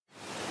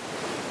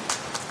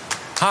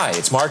Hi,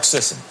 it's Mark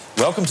Sisson.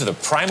 Welcome to the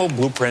Primal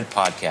Blueprint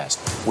Podcast,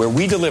 where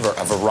we deliver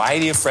a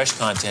variety of fresh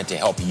content to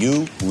help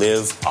you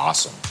live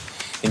awesome.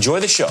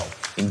 Enjoy the show.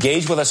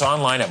 Engage with us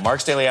online at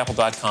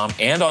marksdailyapple.com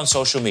and on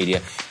social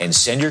media, and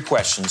send your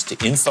questions to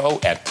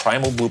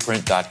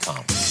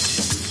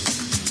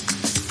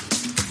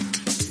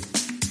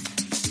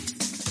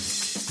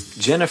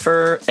info@primalblueprint.com.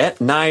 Jennifer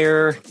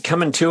Etnier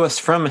coming to us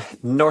from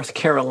North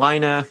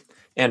Carolina,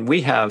 and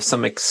we have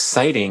some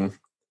exciting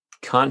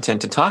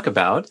content to talk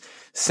about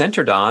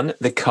centered on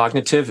the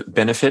cognitive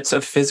benefits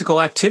of physical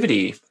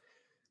activity.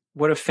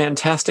 What a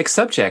fantastic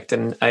subject.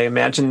 And I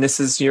imagine this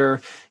is your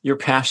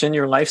passion,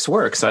 your life's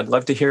work. So I'd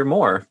love to hear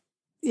more.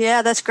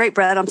 Yeah, that's great,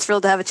 Brad. I'm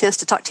thrilled to have a chance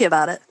to talk to you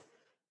about it.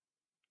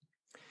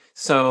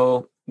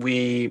 So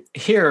we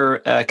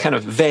hear kind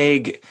of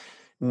vague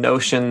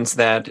notions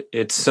that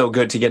it's so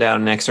good to get out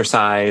and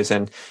exercise,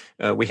 and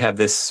we have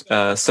this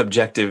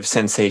subjective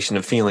sensation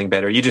of feeling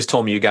better. You just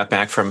told me you got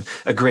back from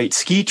a great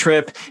ski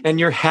trip and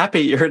you're happy.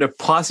 You're in a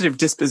positive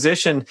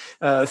disposition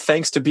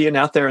thanks to being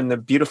out there in the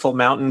beautiful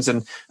mountains.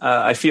 And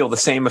I feel the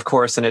same, of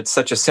course, and it's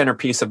such a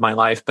centerpiece of my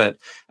life. But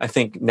I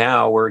think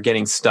now we're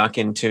getting stuck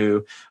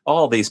into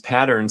all these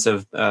patterns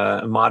of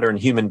modern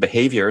human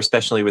behavior,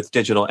 especially with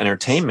digital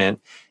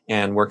entertainment.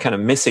 And we're kind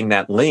of missing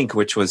that link,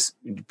 which was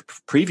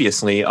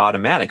previously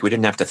automatic. We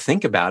didn't have to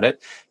think about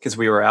it because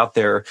we were out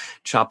there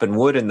chopping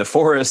wood in the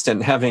forest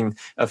and having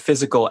a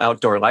physical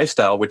outdoor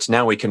lifestyle, which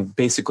now we can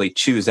basically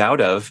choose out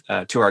of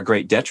to our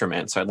great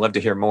detriment. So I'd love to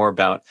hear more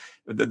about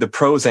the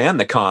pros and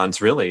the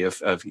cons, really,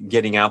 of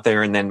getting out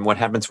there, and then what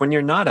happens when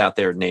you're not out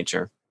there in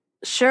nature.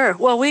 Sure.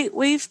 Well,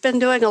 we've been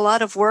doing a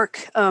lot of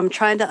work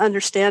trying to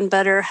understand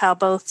better how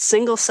both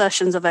single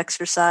sessions of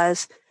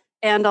exercise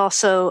and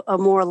also a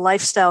more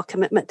lifestyle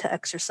commitment to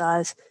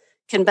exercise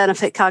can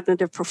benefit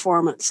cognitive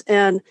performance.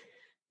 And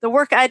the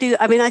work I do,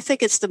 I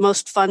think it's the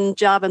most fun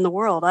job in the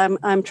world.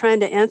 I'm trying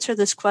to answer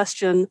this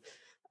question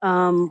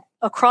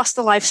across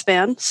the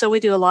lifespan. So we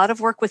do a lot of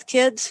work with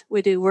kids.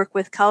 We do work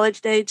with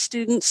college-age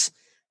students.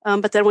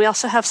 But then we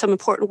also have some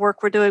important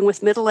work we're doing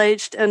with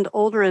middle-aged and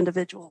older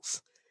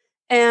individuals.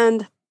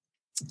 And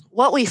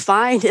what we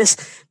find is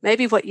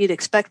maybe what you'd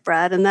expect,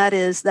 Brad, and that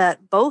is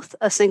that both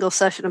a single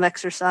session of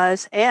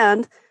exercise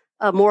and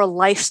a more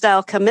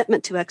lifestyle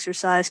commitment to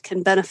exercise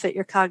can benefit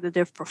your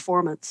cognitive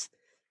performance.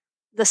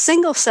 The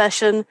single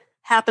session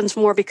happens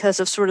more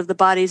because of sort of the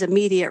body's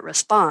immediate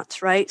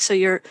response, right? So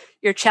you're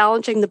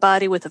challenging the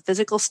body with a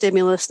physical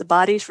stimulus, the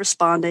body's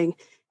responding,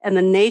 and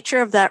the nature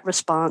of that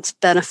response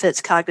benefits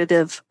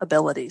cognitive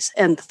abilities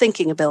and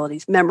thinking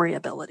abilities, memory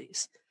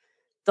abilities.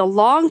 The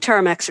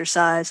long-term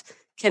exercise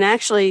can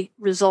actually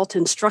result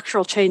in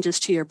structural changes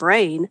to your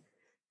brain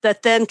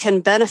that then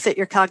can benefit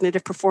your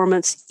cognitive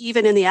performance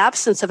even in the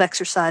absence of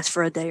exercise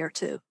for a day or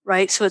two,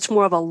 right? So it's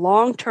more of a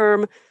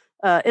long-term,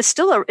 it's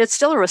still a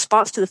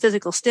response to the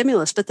physical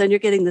stimulus, but then you're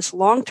getting this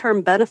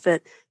long-term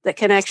benefit that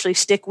can actually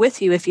stick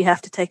with you if you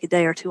have to take a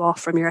day or two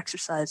off from your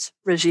exercise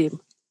regime.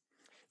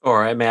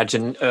 Or I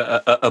imagine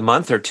a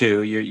month or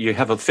two, you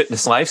have a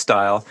fitness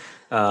lifestyle.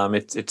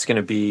 It's going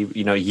to be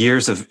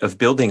years of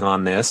building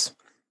on this.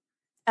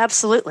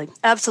 Absolutely.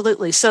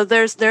 So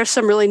there's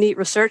some really neat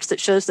research that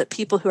shows that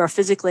people who are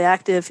physically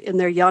active in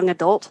their young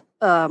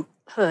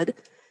adulthood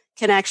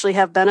can actually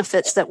have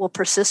benefits that will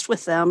persist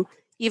with them,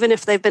 even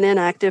if they've been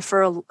inactive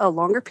for a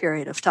longer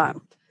period of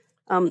time.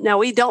 Now,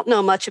 we don't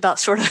know much about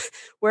sort of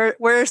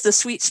where's the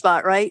sweet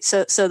spot, right?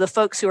 So the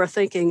folks who are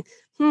thinking,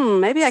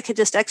 maybe I could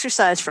just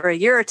exercise for a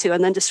year or two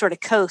and then just sort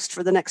of coast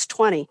for the next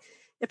 20.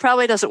 It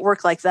probably doesn't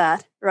work like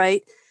that,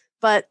 right?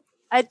 But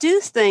I do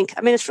think,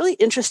 it's really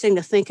interesting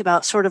to think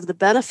about sort of the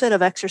benefit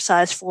of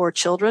exercise for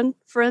children,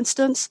 for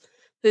instance,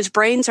 whose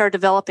brains are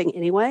developing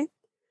anyway.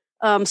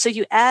 So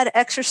you add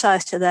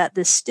exercise to that,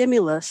 this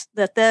stimulus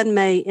that then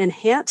may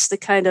enhance the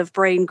kind of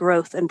brain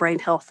growth and brain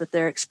health that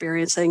they're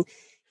experiencing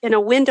in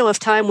a window of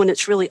time when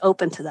it's really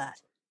open to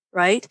that,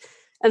 right?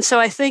 And so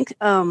I think,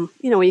 when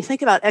you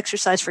think about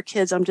exercise for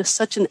kids, I'm just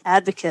such an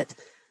advocate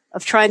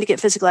of trying to get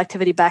physical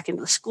activity back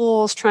into the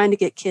schools, trying to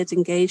get kids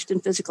engaged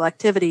in physical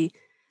activity,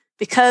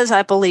 because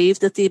I believe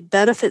that the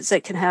benefits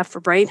that can have for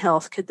brain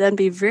health could then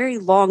be very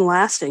long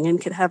lasting and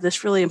could have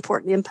this really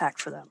important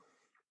impact for them.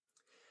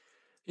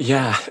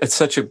 Yeah, it's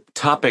such a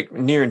topic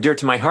near and dear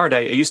to my heart.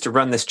 I used to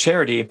run this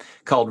charity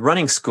called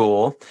Running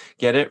School.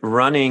 Get it?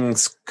 Running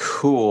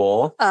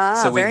School.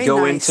 So we'd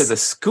go into the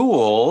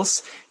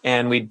schools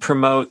and we'd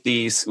promote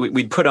these.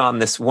 We'd put on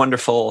this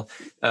wonderful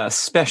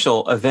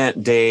special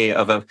event day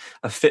of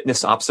a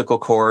fitness obstacle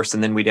course,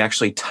 and then we'd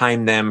actually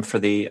time them for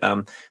the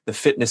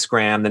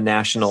Fitnessgram, the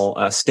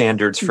national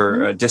standards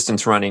for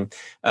distance running.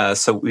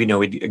 So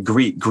we'd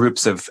greet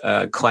groups of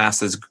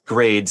classes,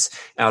 grades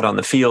out on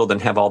the field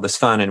and have all this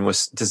fun, and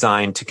was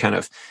designed to kind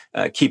of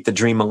keep the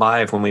dream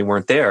alive when we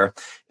weren't there.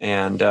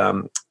 And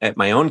at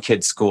my own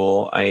kids'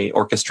 school, I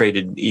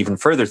orchestrated even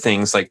further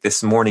things like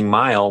this morning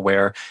mile,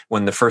 where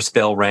when the first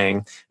bell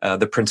rang,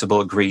 the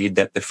principal agreed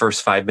that the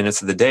first 5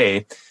 minutes of the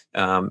day,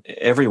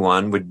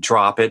 everyone would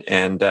drop it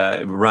and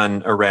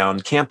run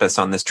around campus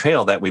on this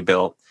trail that we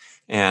built.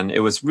 And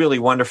it was really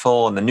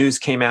wonderful. And the news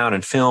came out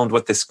and filmed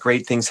what this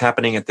great thing's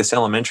happening at this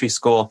elementary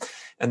school.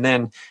 And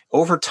then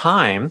over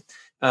time,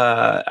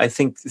 I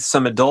think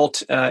some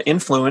adult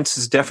influence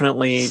is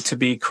definitely to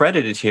be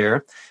credited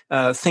here.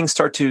 Things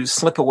start to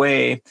slip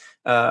away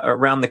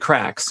around the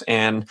cracks,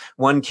 and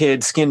one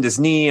kid skinned his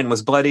knee and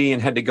was bloody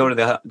and had to go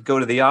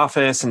to the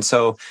office. And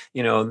so,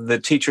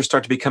 the teachers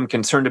start to become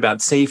concerned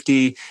about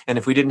safety. And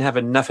if we didn't have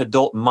enough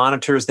adult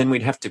monitors, then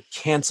we'd have to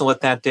cancel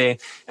it that day.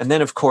 And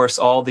then, of course,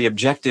 all the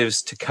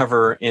objectives to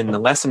cover in the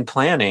lesson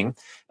planning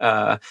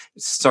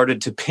started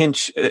to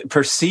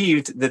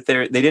perceived that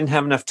they didn't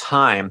have enough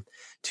time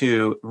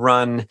to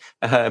run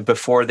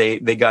before they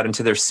got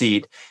into their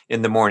seat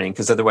in the morning,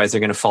 because otherwise they're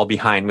going to fall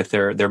behind with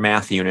their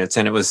math units.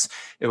 And it was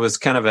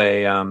kind of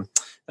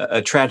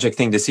a tragic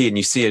thing to see, and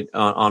you see it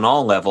on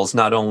all levels,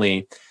 not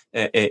only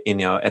at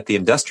the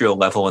industrial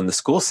level in the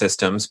school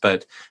systems,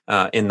 but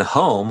in the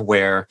home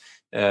where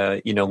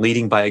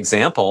leading by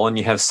example, and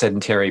you have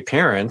sedentary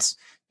parents.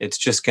 It's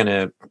just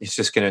gonna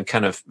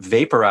kind of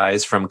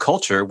vaporize from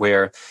culture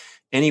where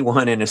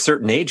anyone in a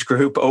certain age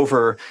group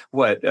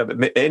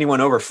anyone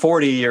over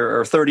 40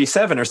 or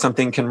 37 or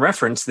something can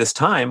reference this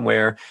time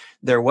where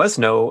there was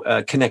no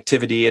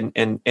connectivity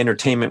and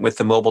entertainment with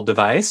the mobile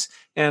device.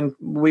 And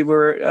we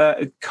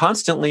were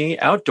constantly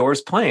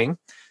outdoors playing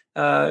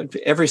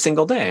every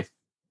single day.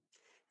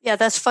 Yeah,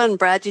 that's fun,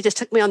 Brad. You just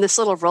took me on this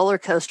little roller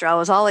coaster. I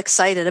was all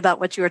excited about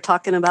what you were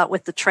talking about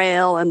with the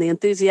trail and the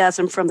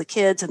enthusiasm from the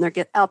kids, and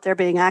they're out there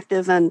being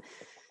active. And,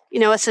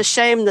 it's a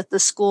shame that the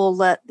school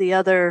let the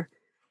other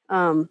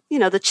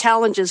the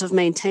challenges of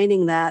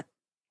maintaining that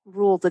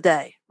rule the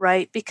day,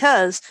 right?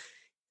 Because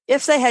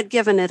if they had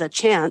given it a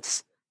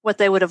chance, what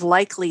they would have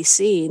likely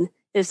seen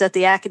is that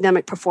the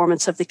academic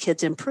performance of the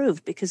kids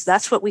improved, because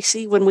that's what we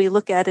see when we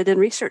look at it in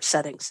research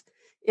settings.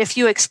 If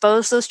you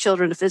expose those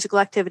children to physical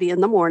activity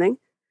in the morning,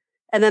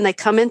 and then they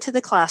come into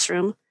the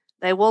classroom,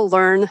 they will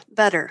learn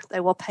better. They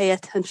will pay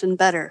attention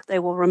better. They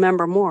will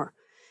remember more.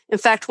 In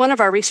fact, one of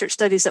our research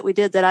studies that we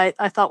did that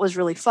I thought was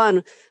really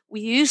fun,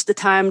 we used the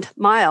timed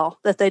mile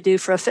that they do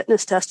for a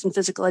fitness test in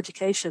physical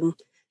education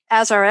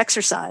as our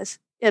exercise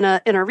in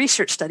a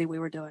research study we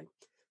were doing.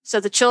 So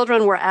the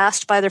children were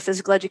asked by their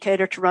physical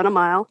educator to run a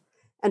mile.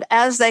 And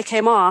as they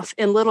came off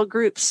in little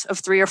groups of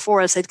 3 or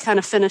 4, as they'd kind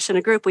of finish in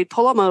a group, we'd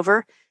pull them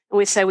over and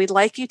we'd say, we'd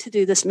like you to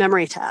do this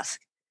memory task.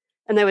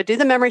 And they would do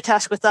the memory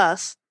task with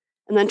us.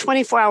 And then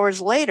 24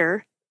 hours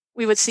later,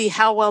 we would see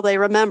how well they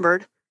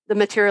remembered the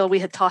material we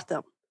had taught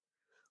them.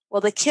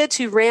 Well, the kids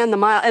who ran the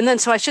mile, and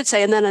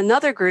then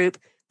another group,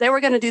 they were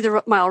going to do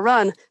the mile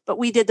run, but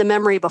we did the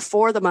memory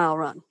before the mile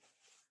run.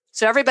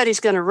 So everybody's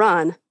going to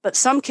run, but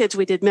some kids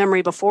we did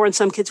memory before and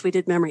some kids we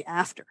did memory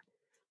after.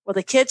 Well,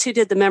 the kids who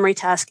did the memory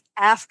task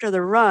after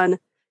the run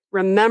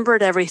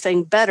remembered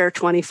everything better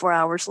 24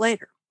 hours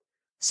later.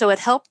 So it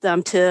helped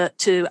them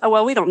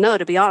we don't know,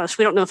 to be honest.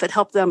 We don't know if it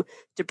helped them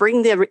to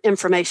bring the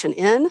information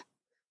in,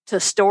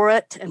 to store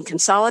it and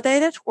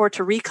consolidate it, or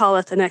to recall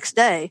it the next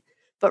day.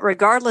 But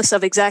regardless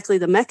of exactly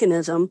the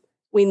mechanism,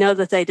 we know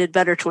that they did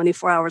better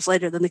 24 hours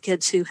later than the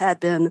kids who had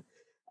done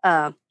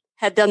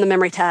the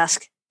memory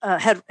task,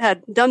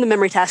 had done the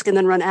memory task and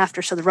then run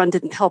after. So the run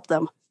didn't help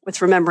them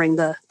with remembering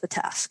the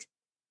task.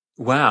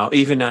 Wow.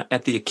 Even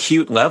at the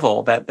acute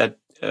level, that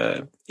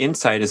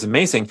insight is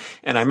amazing.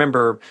 And I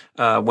remember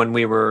when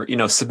we were,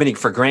 submitting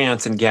for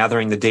grants and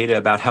gathering the data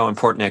about how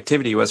important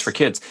activity was for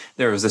kids,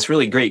 there was this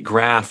really great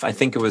graph. I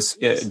think it was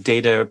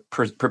data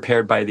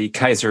prepared by the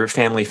Kaiser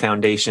Family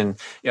Foundation,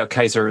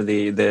 Kaiser,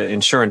 the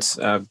insurance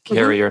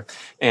carrier,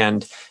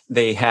 and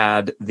they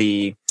had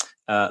the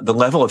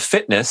level of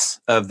fitness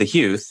of the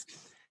youth,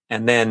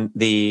 and then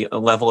the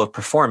level of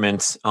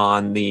performance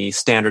on the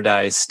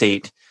standardized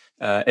state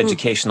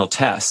educational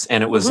tests.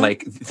 And it was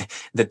like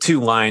the two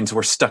lines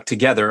were stuck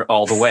together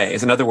all the way.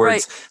 In other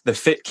words, the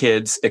fit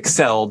kids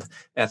excelled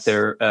at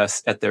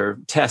their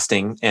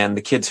testing, and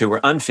the kids who were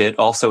unfit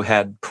also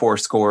had poor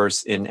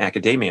scores in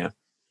academia.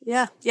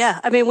 Yeah.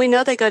 I mean, we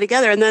know they go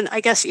together. And then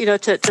I guess,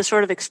 to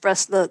sort of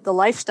express the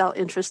lifestyle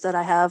interest that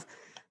I have,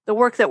 the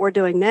work that we're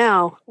doing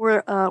now,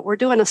 we're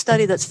doing a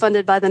study that's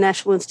funded by the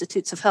National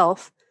Institutes of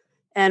Health.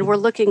 And we're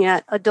looking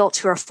at adults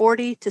who are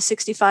 40 to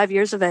 65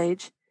 years of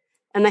age,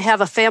 and they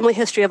have a family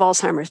history of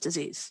Alzheimer's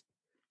disease.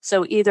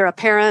 So either a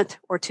parent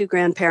or 2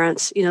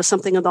 grandparents,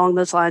 something along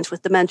those lines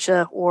with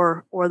dementia,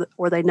 or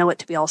they know it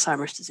to be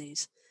Alzheimer's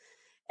disease.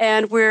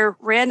 And we're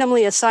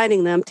randomly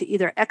assigning them to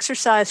either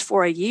exercise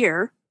for a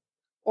year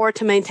or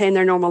to maintain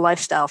their normal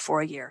lifestyle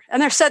for a year.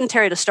 And they're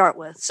sedentary to start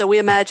with. So we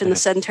imagine the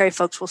sedentary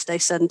folks will stay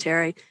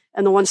sedentary,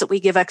 and the ones that we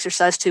give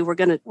exercise to, we're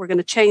going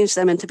to change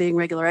them into being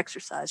regular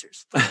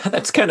exercisers.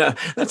 That's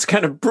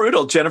kind of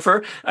brutal,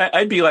 Jennifer.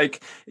 I'd be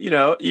like,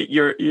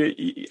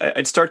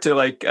 I'd start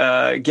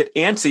to get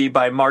antsy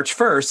by March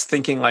 1st,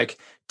 thinking like,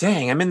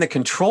 dang, I'm in the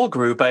control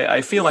group.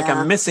 I feel like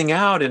I'm missing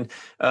out. And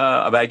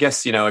but I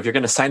guess, if you're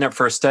going to sign up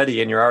for a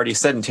study and you're already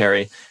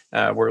sedentary,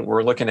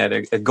 we're looking at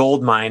a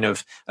gold mine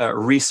of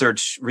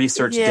research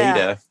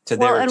data to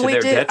their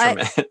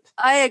detriment.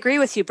 I agree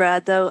with you,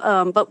 Brad,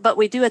 though. But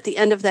we do at the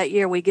end of that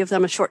year, we give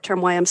them a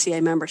short-term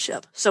YMCA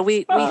membership. So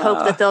we hope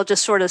that they'll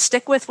just sort of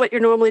stick with what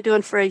you're normally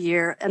doing for a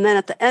year. And then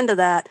at the end of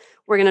that,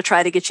 we're going to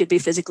try to get you to be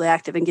physically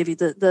active and give you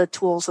the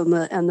tools and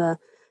the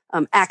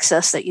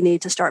access that you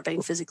need to start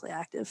being physically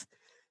active.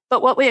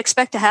 But what we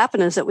expect to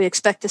happen is that we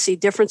expect to see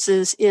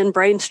differences in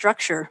brain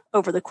structure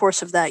over the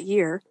course of that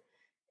year.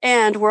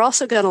 And we're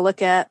also going to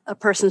look at a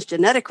person's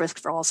genetic risk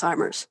for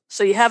Alzheimer's.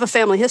 So you have a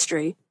family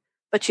history,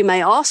 but you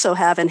may also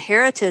have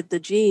inherited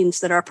the genes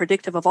that are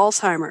predictive of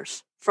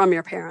Alzheimer's from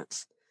your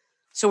parents.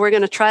 So we're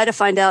going to try to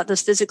find out,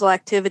 does physical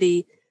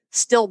activity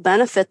still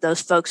benefit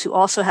those folks who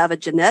also have a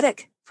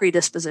genetic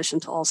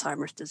predisposition to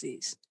Alzheimer's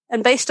disease?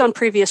 And based on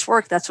previous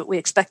work, that's what we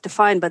expect to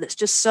find. But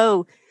it's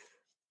so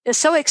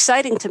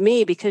exciting to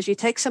me because you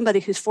take somebody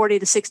who's 40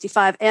 to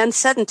 65 and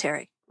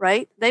sedentary,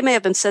 right? They may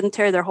have been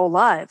sedentary their whole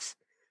lives.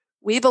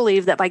 We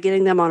believe that by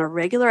getting them on a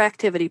regular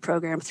activity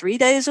program 3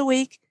 days a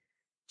week,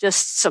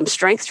 just some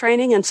strength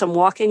training and some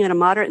walking at a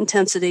moderate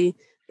intensity,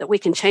 that we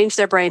can change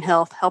their brain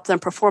health, help them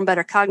perform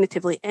better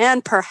cognitively,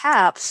 and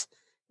perhaps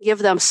give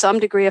them some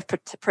degree of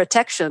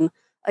protection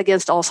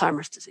against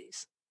Alzheimer's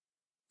disease.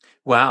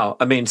 Wow.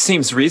 I mean,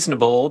 seems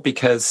reasonable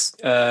because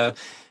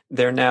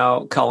they're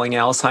now calling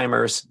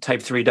Alzheimer's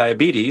type 3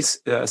 diabetes.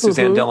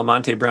 Suzanne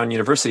Delamonte, Brown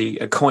University,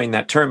 coined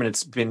that term, and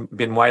it's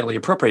been widely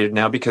appropriated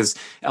now because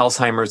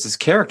Alzheimer's is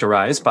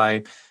characterized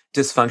by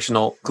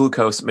dysfunctional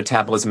glucose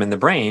metabolism in the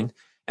brain.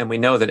 And we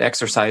know that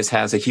exercise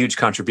has a huge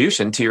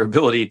contribution to your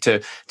ability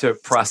to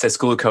process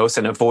glucose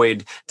and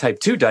avoid type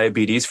 2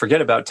 diabetes.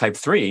 Forget about type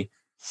 3.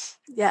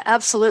 Yeah,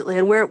 absolutely.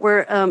 And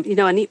we're a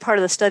neat part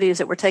of the study is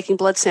that we're taking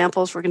blood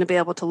samples. We're going to be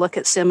able to look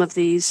at some of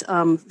these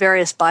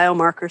various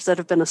biomarkers that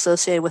have been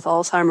associated with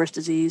Alzheimer's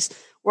disease.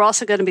 We're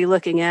also going to be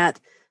looking at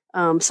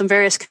some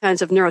various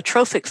kinds of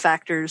neurotrophic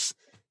factors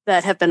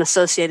that have been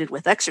associated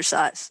with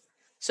exercise.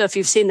 So if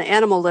you've seen the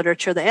animal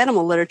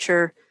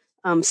literature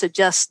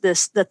suggests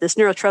that this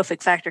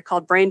neurotrophic factor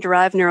called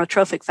brain-derived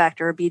neurotrophic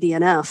factor, or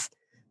BDNF,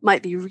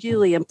 might be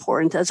really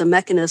important as a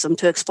mechanism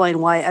to explain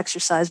why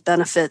exercise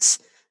benefits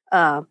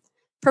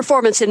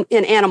performance in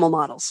animal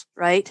models,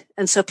 right?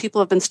 And so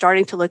people have been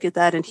starting to look at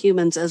that in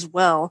humans as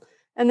well.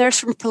 And there's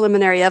some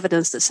preliminary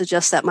evidence that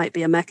suggests that might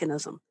be a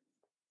mechanism.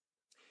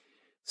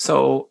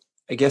 So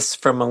I guess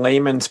from a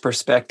layman's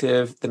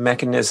perspective, the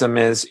mechanism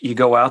is you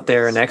go out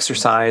there and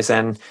exercise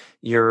and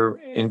you're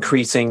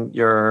increasing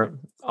your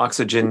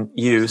oxygen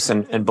use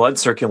and blood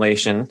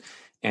circulation.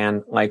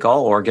 And like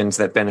all organs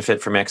that benefit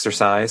from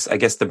exercise, I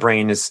guess the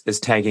brain is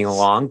tagging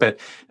along. But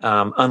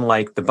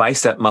unlike the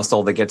bicep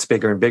muscle that gets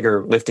bigger and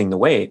bigger lifting the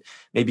weight,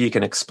 maybe you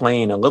can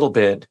explain a little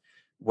bit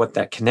what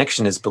that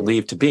connection is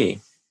believed to be.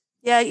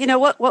 Yeah,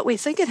 what we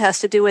think it has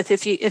to do with,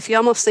 if you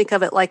almost think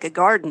of it like a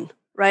garden,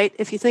 right?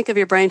 If you think of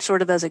your brain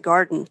sort of as a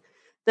garden,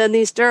 then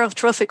these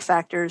neurotrophic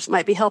factors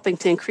might be helping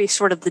to increase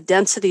sort of the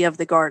density of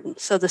the garden.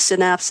 So the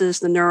synapses,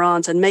 the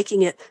neurons, and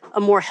making it a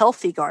more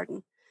healthy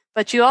garden.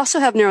 But you also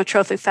have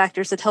neurotrophic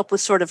factors that help with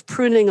sort of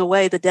pruning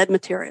away the dead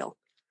material.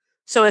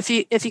 So if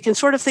you can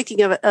sort of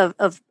thinking of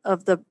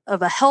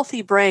a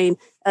healthy brain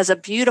as a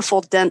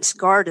beautiful, dense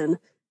garden,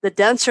 the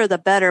denser the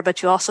better,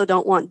 but you also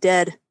don't want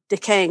dead,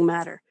 decaying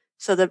matter.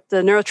 So the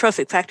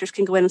neurotrophic factors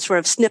can go in and sort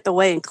of snip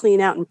away and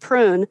clean out and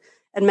prune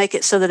and make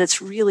it so that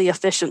it's really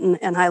efficient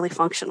and highly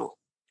functional.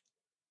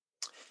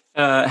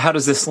 How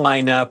does this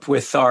line up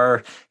with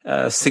our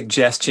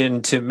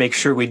suggestion to make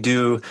sure we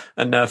do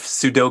enough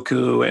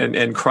Sudoku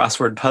and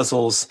crossword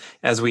puzzles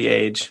as we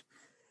age?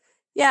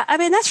 Yeah, I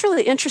mean, that's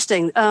really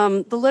interesting.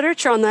 The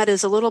literature on that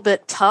is a little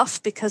bit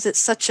tough because it's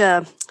such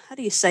a, how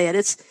do you say it?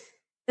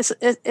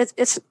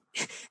 It's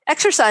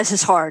exercise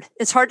is hard.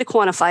 It's hard to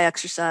quantify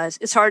exercise.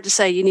 It's hard to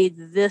say you need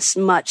this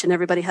much and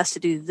everybody has to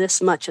do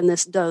this much in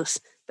this dose.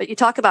 But you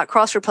talk about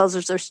crossword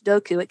puzzles or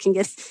Sudoku, it can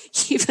get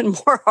even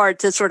more hard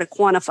to sort of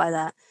quantify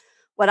that.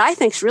 What I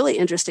think is really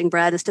interesting,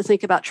 Brad, is to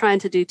think about trying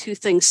to do two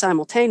things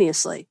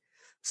simultaneously.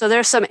 So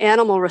there's some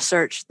animal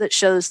research that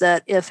shows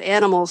that if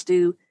animals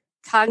do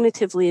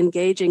cognitively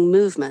engaging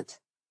movement,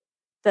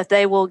 that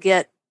they will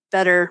get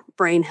better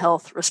brain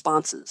health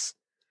responses.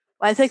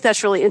 Well, I think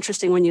that's really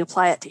interesting when you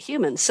apply it to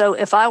humans. So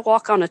if I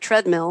walk on a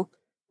treadmill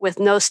with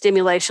no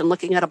stimulation,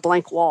 looking at a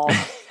blank wall,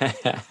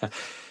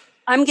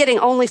 I'm getting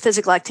only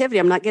physical activity.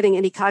 I'm not getting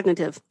any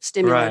cognitive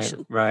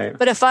stimulation. Right.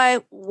 But if I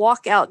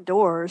walk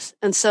outdoors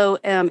and so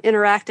am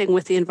interacting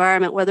with the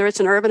environment, whether it's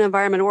an urban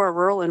environment or a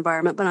rural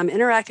environment, but I'm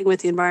interacting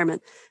with the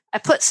environment, I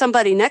put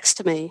somebody next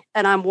to me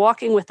and I'm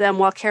walking with them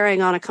while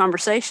carrying on a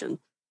conversation,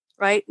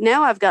 right?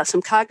 Now I've got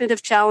some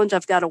cognitive challenge.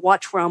 I've got to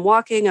watch where I'm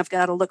walking. I've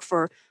got to look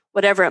for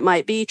whatever it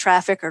might be,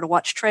 traffic, or to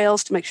watch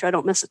trails to make sure I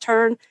don't miss a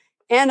turn.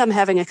 And I'm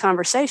having a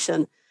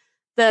conversation.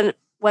 Then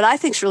what I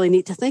think is really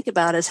neat to think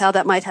about is how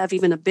that might have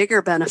even a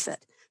bigger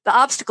benefit. the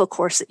obstacle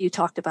course that you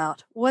talked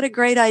about. What a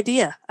great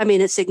idea. I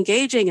mean, it's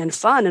engaging and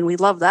fun, and we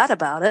love that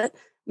about it.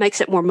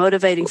 Makes it more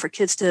motivating for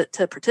kids to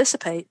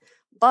participate.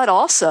 But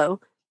also,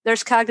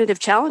 there's cognitive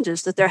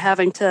challenges that they're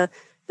having to,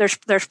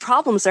 there's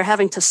problems they're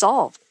having to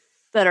solve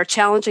that are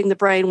challenging the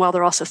brain while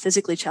they're also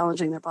physically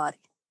challenging their body.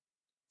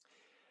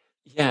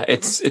 Yeah,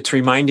 it's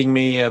reminding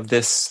me of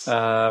this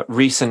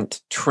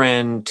recent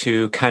trend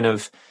to kind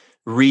of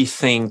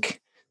rethink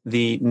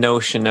the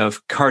notion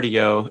of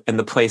cardio and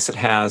the place it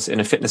has in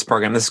a fitness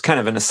program. This is kind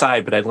of an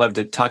aside, but I'd love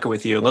to talk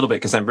with you a little bit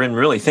because I've been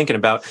really thinking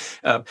about,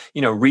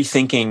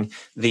 rethinking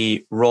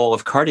the role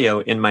of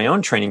cardio in my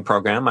own training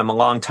program. I'm a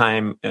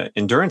long-time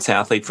endurance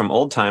athlete from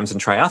old times in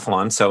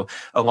triathlon, so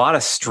a lot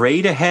of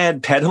straight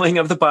ahead pedaling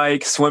of the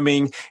bike,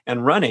 swimming,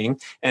 and running,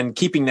 and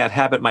keeping that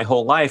habit my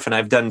whole life. And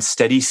I've done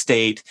steady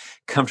state,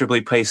 comfortably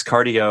paced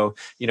cardio,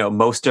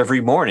 most every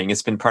morning.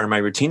 It's been part of my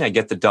routine. I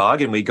get the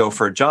dog and we go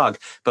for a jog.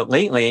 But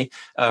lately,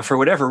 for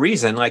whatever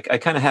reason, like I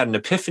kind of had an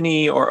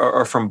epiphany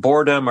or from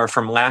boredom or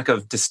from lack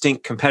of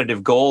distinct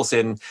competitive goals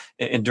in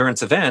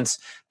endurance events,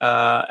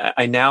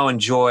 I now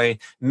enjoy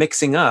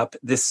mixing up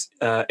this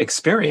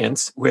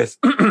experience with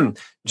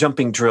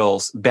jumping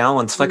drills,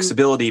 balance,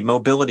 flexibility,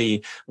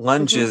 mobility,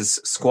 lunges,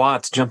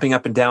 squats, jumping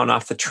up and down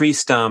off the tree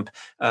stump,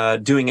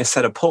 doing a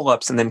set of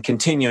pull-ups, and then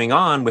continuing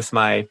on with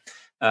my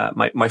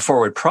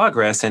forward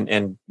progress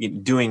and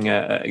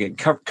doing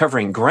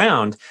covering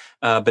ground,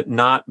 but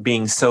not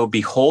being so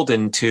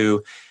beholden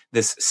to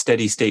this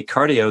steady state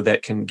cardio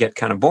that can get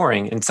kind of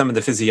boring. And some of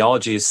the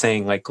physiology is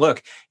saying, like,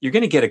 look, you're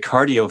going to get a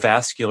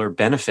cardiovascular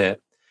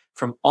benefit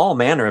from all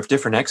manner of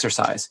different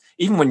exercise.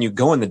 Even when you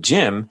go in the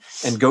gym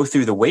and go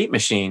through the weight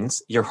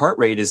machines, your heart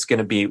rate is going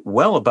to be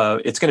well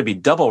above, it's going to be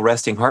double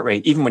resting heart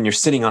rate, even when you're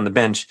sitting on the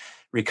bench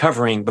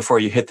recovering before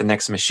you hit the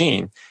next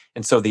machine.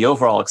 And so the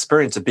overall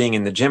experience of being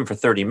in the gym for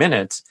 30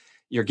 minutes,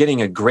 you're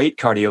getting a great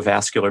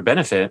cardiovascular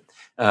benefit,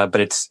 but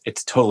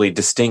it's totally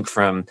distinct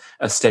from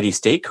a steady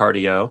state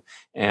cardio.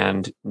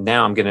 And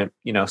now I'm going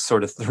to,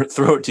 sort of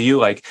throw it to you.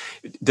 Like,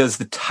 does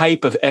the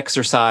type of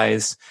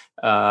exercise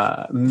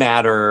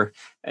matter?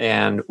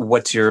 And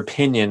what's your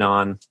opinion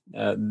on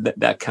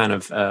that kind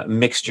of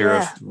mixture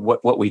of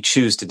what we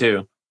choose to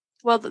do?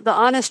 Well, the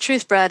honest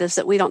truth, Brad, is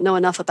that we don't know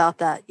enough about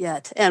that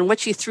yet. And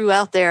what you threw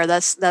out there,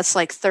 that's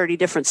like 30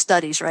 different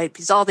studies, right?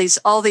 Because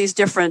all these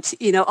different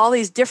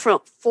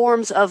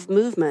forms of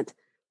movement,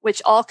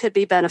 which all could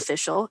be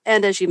beneficial.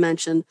 And as you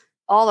mentioned,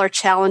 all are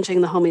challenging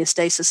the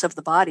homeostasis of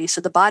the body.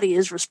 So the body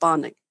is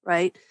responding,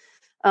 right?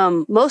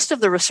 Most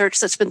of the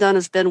research that's been done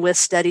has been with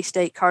steady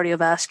state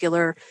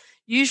cardiovascular,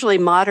 usually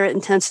moderate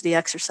intensity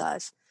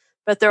exercise.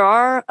 But there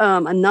are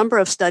a number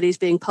of studies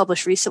being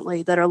published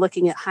recently that are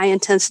looking at high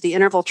intensity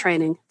interval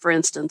training, for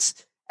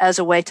instance, as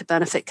a way to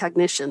benefit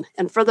cognition.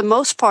 And for the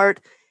most part,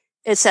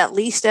 it's at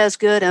least as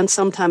good and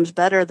sometimes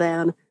better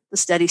than the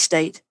steady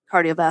state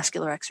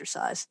cardiovascular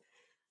exercise.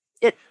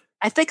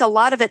 I think a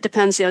lot of it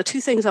depends,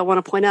 two things I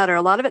want to point out are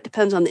a lot of it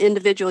depends on the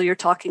individual you're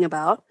talking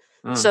about.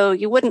 So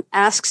you wouldn't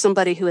ask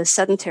somebody who is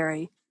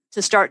sedentary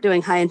to start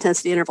doing high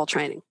intensity interval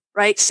training,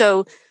 right?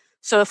 So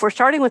if we're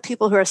starting with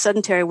people who are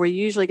sedentary, we're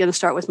usually going to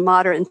start with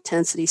moderate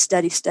intensity,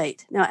 steady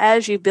state. Now,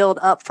 as you build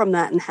up from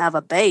that and have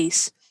a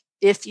base,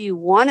 if you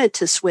wanted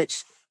to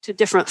switch to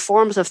different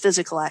forms of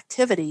physical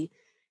activity,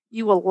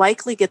 you will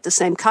likely get the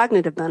same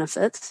cognitive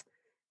benefits.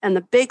 And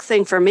the big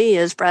thing for me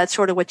is, Brad,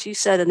 sort of what you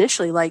said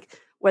initially, like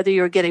whether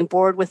you're getting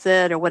bored with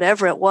it or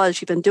whatever it was,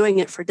 you've been doing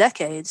it for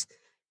decades,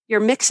 you're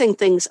mixing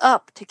things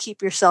up to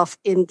keep yourself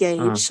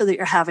engaged so that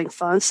you're having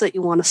fun, so that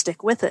you want to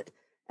stick with it.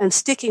 And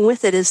sticking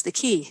with it is the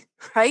key,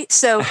 right?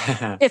 So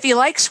if you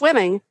like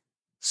swimming,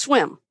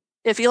 swim.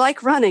 If you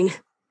like running,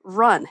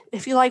 run.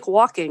 If you like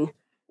walking,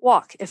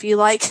 walk. If you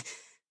like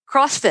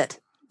CrossFit,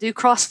 do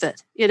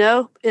CrossFit.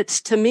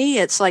 To me,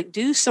 it's like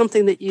do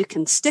something that you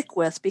can stick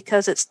with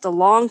because it's the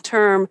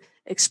long-term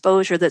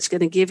exposure that's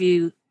going to give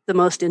you the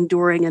most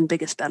enduring and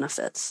biggest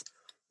benefits.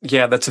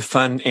 Yeah, that's a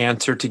fun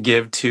answer to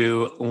give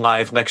to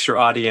live lecture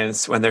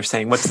audience when they're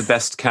saying, what's the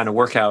best kind of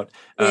workout?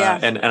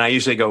 And I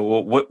usually go,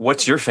 well,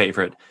 what's your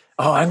favorite?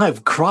 Oh, I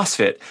love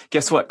CrossFit.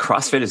 Guess what?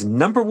 CrossFit is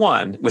number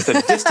one with a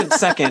distant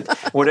second,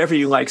 whatever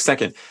you like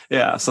second.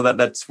 Yeah, so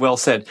that's well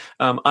said.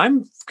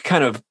 I'm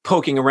kind of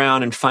poking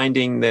around and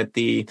finding that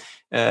the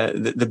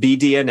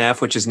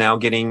BDNF, which is now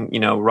getting,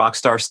 rock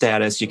star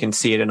status, you can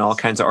see it in all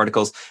kinds of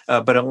articles.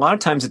 But a lot of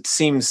times it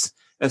seems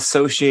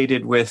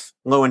associated with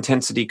low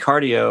intensity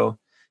cardio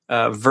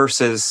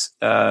versus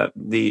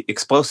the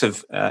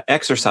explosive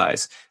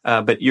exercise.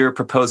 But you're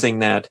proposing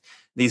that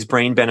these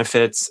brain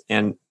benefits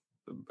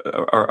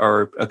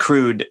are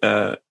accrued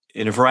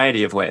in a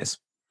variety of ways.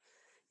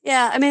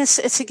 Yeah, I mean,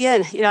 it's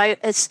again,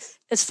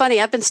 it's funny.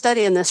 I've been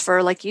studying this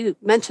for, like you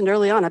mentioned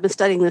early on, I've been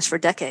studying this for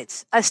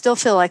decades. I still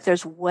feel like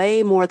there's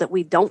way more that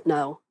we don't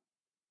know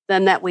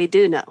than that we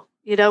do know.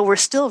 We're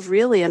still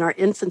really in our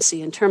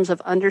infancy in terms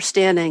of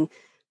understanding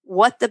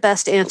what the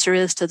best answer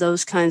is to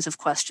those kinds of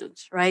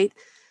questions, right?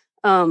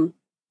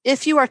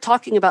 If you are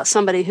talking about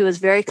somebody who is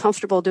very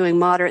comfortable doing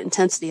moderate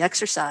intensity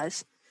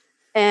exercise,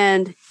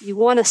 and you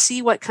want to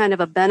see what kind of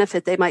a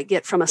benefit they might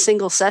get from a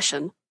single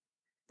session,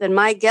 then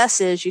my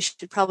guess is you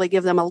should probably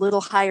give them a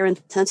little higher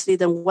intensity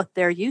than what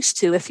they're used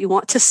to if you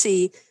want to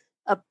see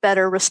a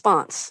better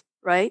response,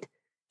 right?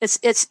 It's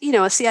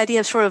the idea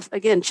of sort of,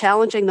 again,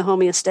 challenging the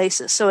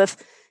homeostasis. So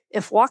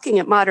if walking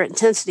at moderate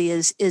intensity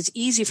is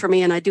easy for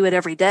me and I do it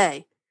every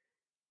day,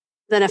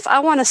 then if I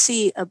want to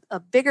see a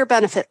bigger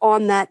benefit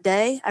on that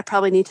day, I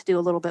probably need to do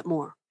a little bit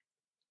more.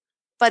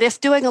 But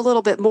if doing a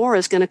little bit more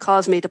is going to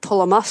cause me to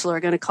pull a muscle or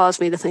going to cause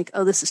me to think,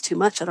 oh, this is too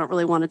much, I don't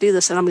really want to do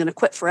this, and I'm going to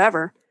quit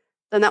forever,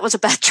 then that was a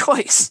bad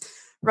choice,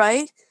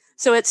 right?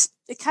 So it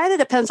kind of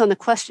depends on the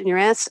question you're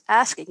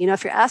asking.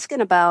 If you're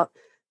asking about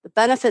the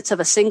benefits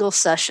of a single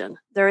session,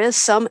 there is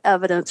some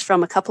evidence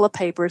from a couple of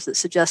papers that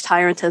suggest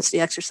higher intensity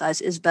exercise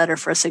is better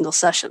for a single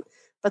session.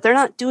 But they're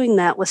not doing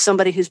that with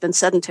somebody who's been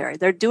sedentary.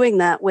 They're doing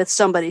that with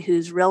somebody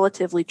who's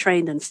relatively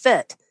trained and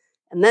fit,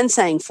 and then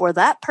saying for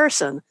that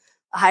person,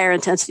 a higher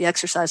intensity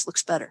exercise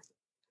looks better.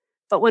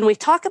 But when we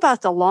talk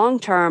about the long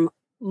term,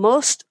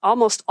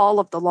 almost all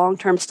of the long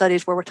term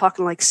studies where we're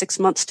talking like 6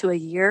 months to a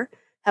year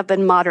have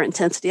been moderate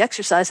intensity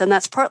exercise. And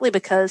that's partly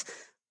because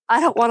I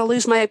don't want to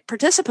lose my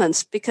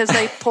participants because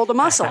they pulled a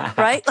muscle,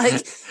 right?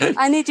 Like,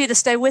 I need you to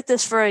stay with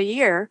this for a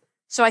year.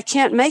 So I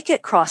can't make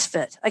it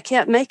CrossFit. I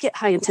can't make it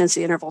high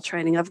intensity interval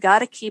training. I've got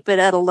to keep it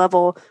at a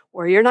level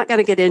where you're not going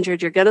to get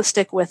injured. You're going to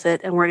stick with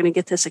it, and we're going to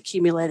get this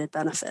accumulated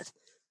benefit.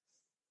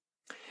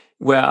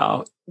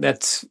 Well,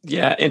 that's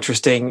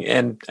interesting,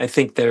 and I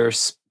think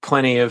there's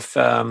plenty of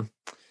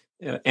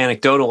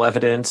anecdotal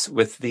evidence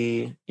with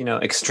the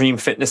extreme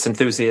fitness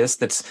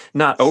enthusiast that's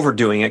not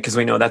overdoing it, because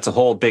we know that's a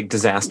whole big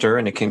disaster,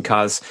 and it can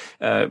cause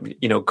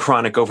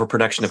chronic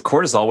overproduction of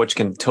cortisol, which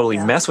can totally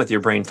mess with your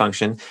brain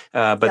function.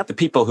 But the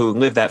people who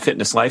live that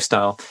fitness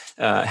lifestyle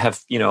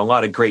have a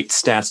lot of great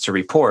stats to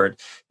report,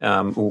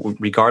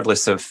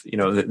 regardless of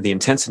the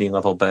intensity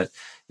level. But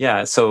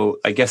so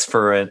I guess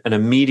for an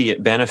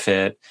immediate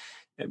benefit,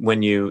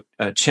 when you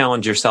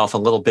challenge yourself a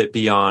little bit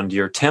beyond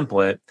your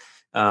template,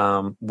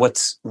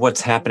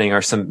 what's happening?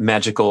 Are some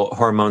magical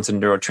hormones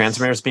and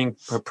neurotransmitters being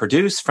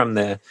produced from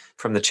the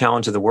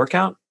challenge of the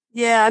workout?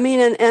 Yeah, I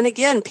mean, and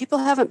again, people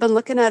haven't been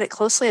looking at it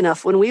closely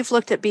enough. When we've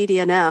looked at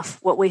BDNF,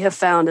 what we have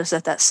found is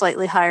that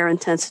slightly higher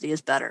intensity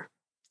is better.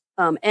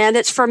 And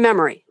it's for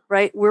memory,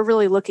 right? We're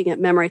really looking at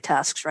memory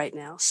tasks right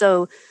now.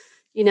 So,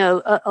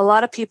 a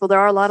lot of people, there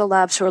are a lot of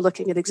labs who are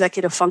looking at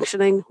executive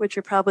functioning, which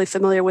you're probably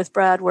familiar with,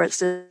 Brad, where it's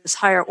this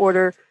higher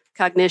order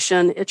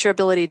cognition. It's your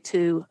ability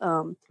to...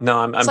 No,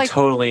 I'm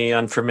totally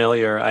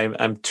unfamiliar.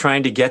 I'm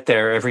trying to get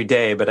there every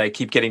day, but I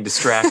keep getting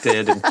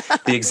distracted. And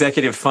the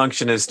executive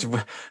function is,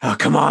 oh,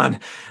 come on,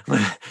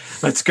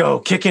 let's go.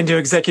 Kick into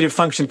executive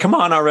function. Come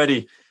on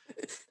already.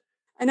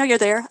 I know you're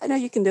there. I know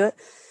you can do it.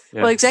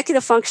 Yeah. Well,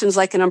 executive function is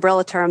like an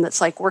umbrella term that's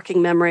like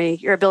working memory,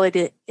 your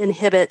ability to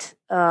inhibit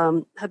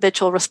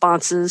habitual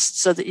responses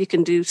so that you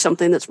can do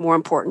something that's more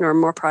important or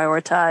more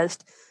prioritized.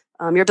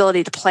 Your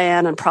ability to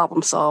plan and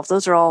problem solve.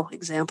 Those are all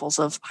examples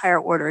of higher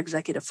order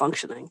executive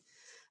functioning.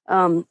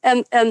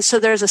 And so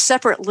there's a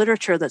separate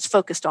literature that's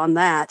focused on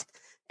that.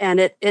 And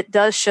it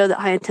does show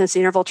that high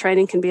intensity interval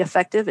training can be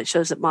effective. It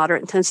shows that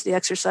moderate intensity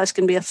exercise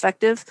can be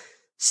effective.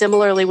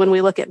 Similarly, when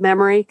we look at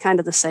memory, kind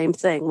of the same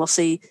thing. We'll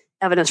see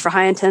evidence for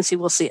high intensity.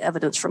 We'll see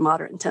evidence for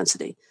moderate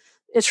intensity.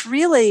 It's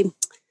really,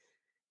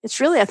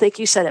 I think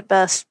you said it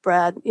best,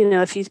 Brad.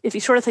 If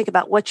you sort of think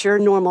about what your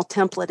normal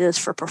template is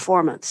for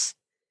performance,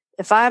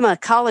 if I'm a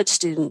college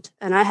student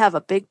and I have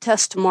a big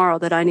test tomorrow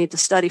that I need to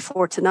study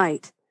for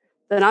tonight,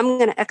 then I'm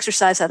going to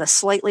exercise at a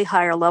slightly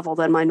higher level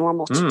than my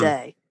normal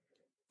today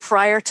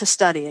prior to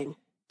studying,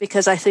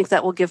 because I think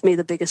that will give me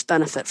the biggest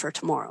benefit for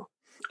tomorrow.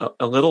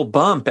 A little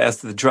bump,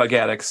 as the drug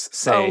addicts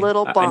say. A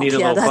little bump. I need a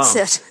little that's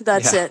bump. it.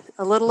 That's it.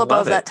 A little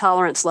above that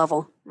tolerance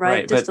level,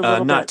 right? Just a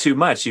little not bit. Too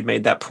much. You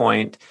made that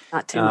point.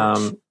 Not too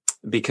much.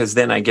 Because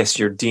then I guess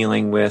you're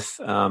dealing with,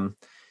 a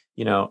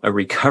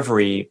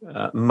recovery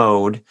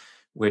mode,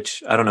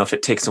 which I don't know if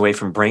it takes away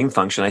from brain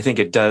function. I think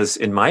it does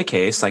in my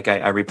case. Like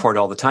I report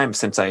all the time,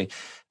 since I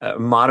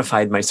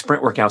modified my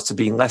sprint workouts to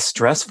be less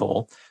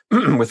stressful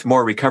with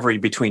more recovery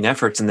between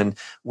efforts, and then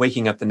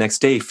waking up the next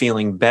day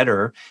feeling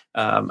better.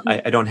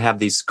 I don't have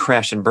these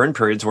crash and burn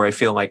periods where I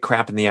feel like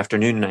crap in the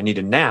afternoon and I need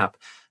a nap.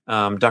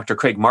 Dr.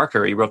 Craig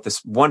Marker, he wrote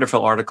this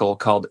wonderful article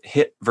called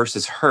Hit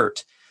versus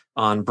Hurt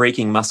on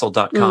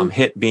breakingmuscle.com.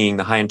 Hit being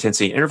the high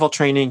intensity interval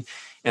training,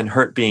 and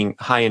hurt being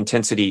high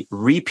intensity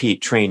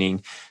repeat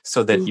training,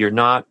 so that you're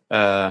not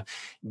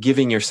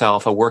giving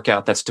yourself a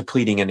workout that's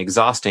depleting and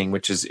exhausting,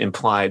 which is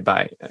implied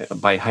by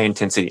high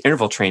intensity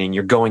interval training.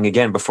 You're going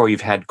again before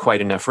you've had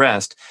quite enough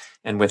rest.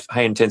 And with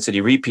high intensity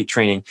repeat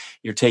training,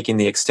 you're taking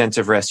the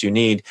extensive rest you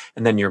need,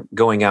 and then you're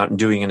going out and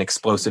doing an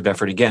explosive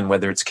effort again,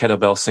 whether it's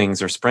kettlebell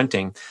swings or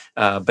sprinting.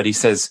 But he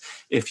says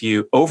if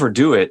you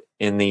overdo it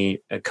in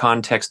the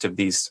context of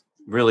these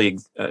really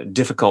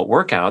difficult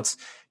workouts,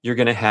 you're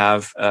going to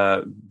have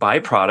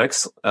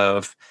byproducts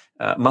of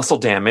muscle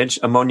damage,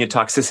 ammonia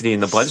toxicity in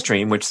the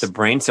bloodstream, which the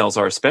brain cells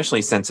are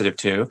especially sensitive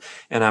to.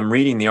 And I'm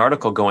reading the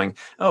article going,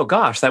 oh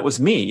gosh, that was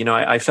me.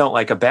 I felt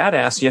like a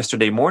badass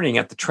yesterday morning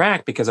at the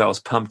track because I was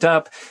pumped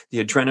up.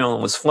 The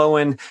adrenaline was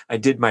flowing. I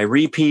did my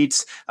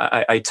repeats.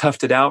 I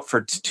toughed it out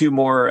for two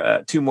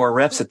more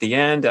reps at the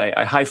end.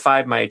 I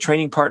high-fived my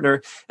training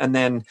partner. And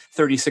then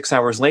 36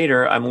 hours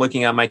later, I'm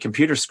looking at my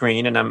computer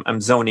screen and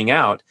I'm zoning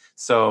out.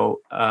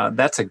 So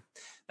that's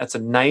a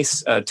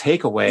nice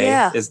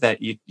takeaway, is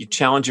that you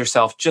challenge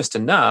yourself just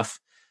enough,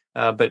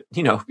 but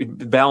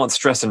balance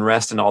stress and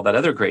rest and all that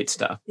other great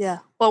stuff. Yeah.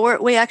 Well,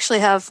 we actually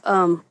have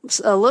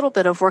a little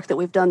bit of work that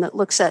we've done that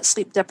looks at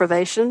sleep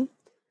deprivation.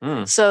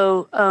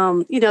 So,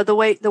 the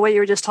way you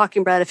were just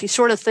talking, Brad, if you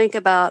sort of think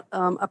about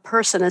a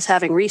person as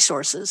having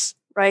resources,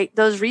 right?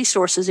 Those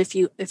resources, if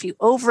you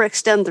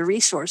overextend the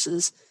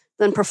resources,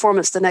 then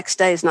performance the next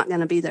day is not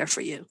going to be there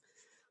for you.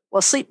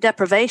 Well, sleep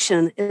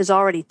deprivation is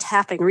already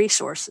tapping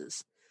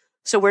resources.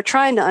 So we're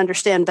trying to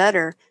understand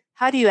better,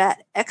 how do you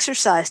add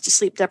exercise to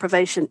sleep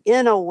deprivation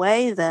in a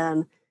way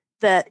then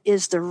that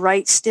is the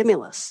right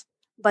stimulus,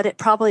 but it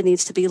probably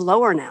needs to be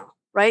lower now,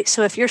 right?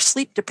 So if you're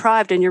sleep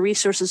deprived and your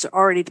resources are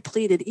already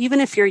depleted,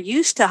 even if you're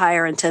used to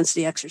higher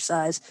intensity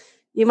exercise,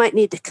 you might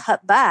need to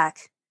cut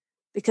back,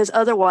 because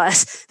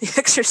otherwise the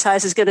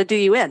exercise is going to do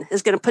you in,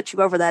 is going to put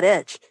you over that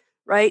edge,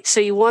 right? So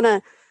you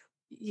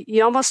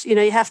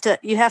have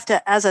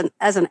to, as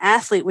an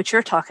athlete, which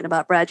you're talking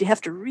about, Brad, you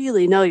have to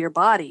really know your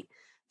body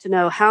to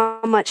know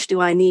how much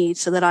do I need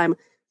so that I'm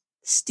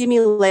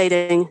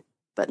stimulating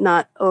but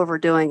not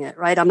overdoing it,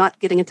 right? I'm not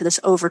getting into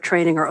this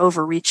overtraining or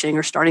overreaching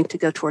or starting to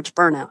go towards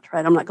burnout,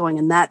 right? I'm not going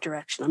in that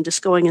direction. I'm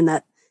just going in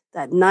that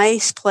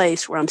nice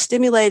place where I'm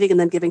stimulating and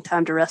then giving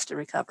time to rest and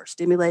recover,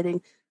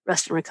 stimulating,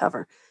 rest and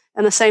recover.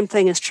 And the same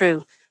thing is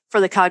true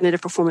for the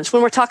cognitive performance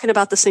when we're talking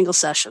about the single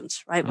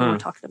sessions, right? When we're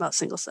talking about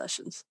single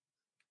sessions.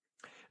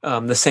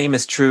 The same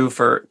is true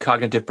for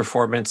cognitive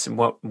performance. In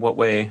what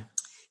way?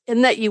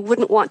 In that you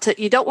don't want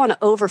to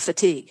over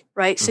fatigue,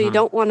 right? So you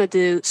don't want to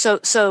do,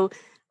 so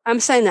I'm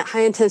saying that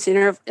high intensity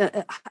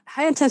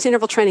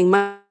interval training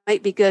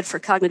might be good for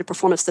cognitive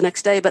performance the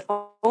next day, but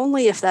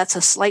only if that's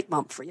a slight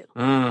bump for you.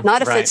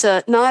 Not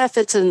if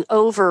it's an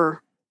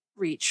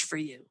overreach for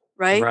you,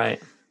 right?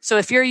 Right. So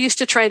if you're used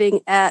to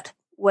training at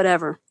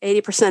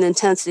 80%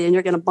 intensity and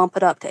you're going to bump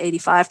it up to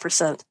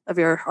 85% of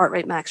your heart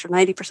rate max or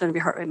 90% of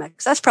your heart rate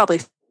max, that's probably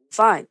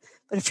fine.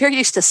 But if you're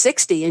used to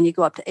 60 and you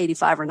go up to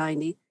 85 or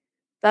 90,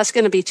 that's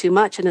going to be too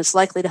much, and it's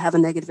likely to have a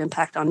negative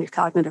impact on your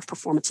cognitive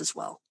performance as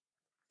well.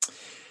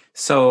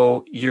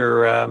 So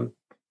you're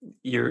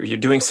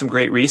doing some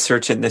great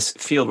research in this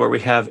field where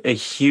we have a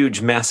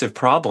huge, massive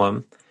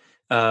problem,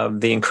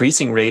 the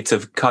increasing rates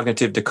of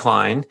cognitive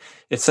decline.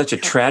 It's such a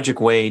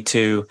tragic way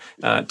to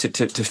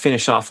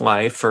finish off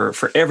life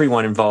for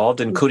everyone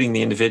involved, including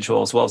the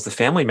individual as well as the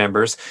family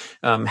members.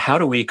 How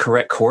do we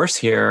correct course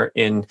here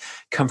in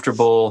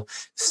comfortable,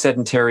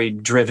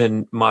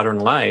 sedentary-driven modern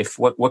life?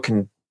 What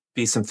can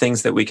be some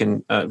things that we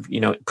can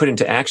put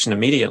into action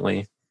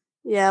immediately?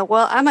 Yeah,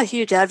 well, I'm a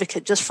huge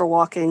advocate just for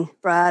walking,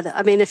 Brad.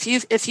 I mean, if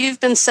you've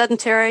been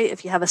sedentary,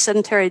 if you have a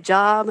sedentary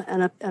job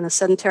and a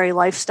sedentary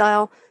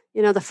lifestyle,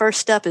 the first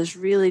step is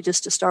really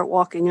just to start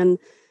walking. And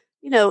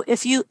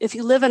if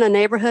you live in a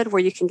neighborhood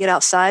where you can get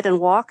outside and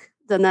walk,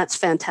 then that's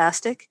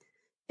fantastic.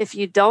 If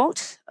you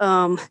don't,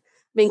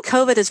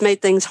 COVID has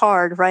made things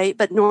hard, right?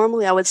 But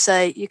normally I would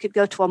say you could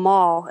go to a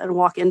mall and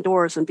walk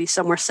indoors and be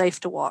somewhere safe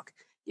to walk.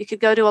 You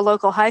could go to a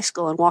local high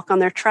school and walk on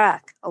their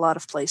track, a lot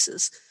of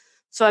places.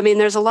 So,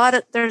 there's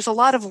a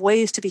lot of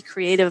ways to be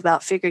creative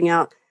about figuring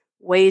out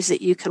ways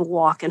that you can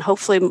walk. And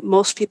hopefully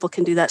most people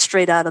can do that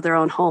straight out of their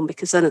own home,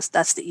 because then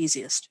that's the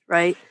easiest,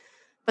 right?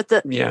 But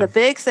the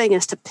big thing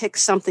is to pick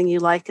something you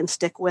like and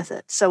stick with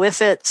it. So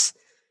if it's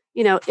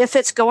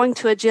going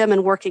to a gym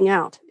and working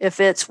out, if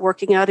it's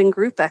working out in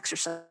group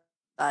exercise,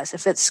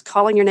 if it's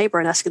calling your neighbor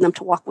and asking them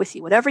to walk with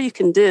you, whatever you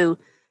can do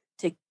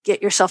to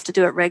get yourself to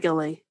do it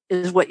regularly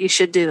is what you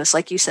should do. It's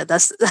like you said,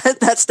 that's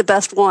the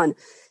best one.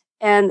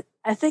 And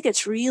I think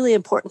it's really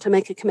important to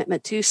make a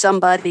commitment to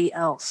somebody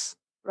else,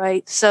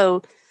 right?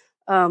 So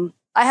I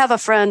have a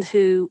friend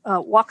who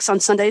walks on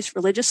Sundays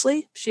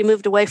religiously. She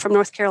moved away from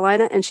North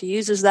Carolina, and she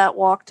uses that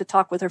walk to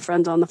talk with her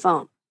friends on the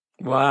phone.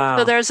 Wow.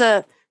 So there's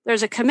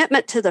a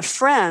commitment to the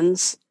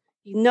friends.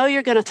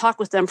 You're going to talk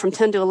with them from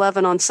 10 to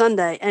 11 on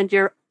Sunday, and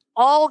you're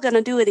all going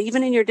to do it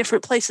even in your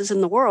different places in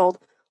the world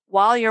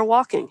while you're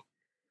walking.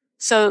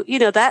 So,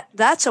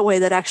 that's a way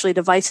that actually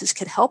devices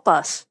could help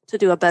us to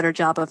do a better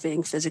job of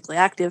being physically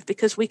active,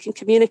 because we can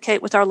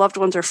communicate with our loved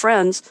ones or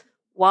friends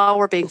while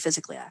we're being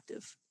physically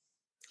active.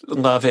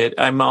 Love it.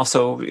 I'm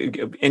also,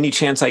 any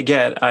chance I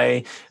get,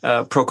 I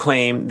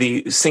proclaim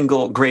the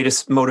single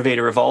greatest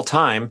motivator of all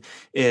time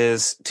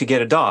is to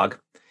get a dog.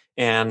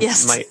 And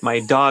yes. my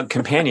dog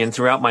companion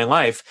throughout my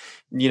life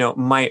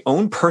my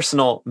own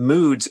personal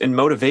moods and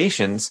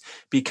motivations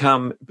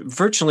become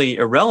virtually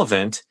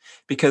irrelevant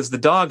because the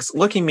dog's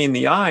looking me in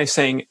the eye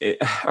saying,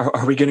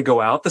 are we going to go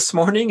out this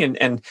morning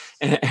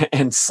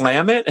and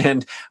slam it?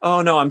 And,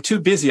 oh no, I'm too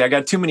busy. I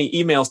got too many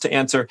emails to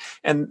answer.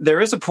 And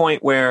there is a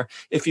point where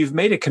if you've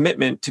made a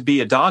commitment to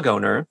be a dog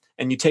owner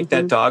and you take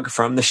that dog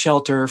from the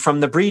shelter, from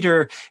the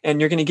breeder, and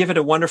you're going to give it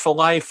a wonderful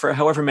life for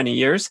however many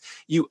years,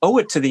 you owe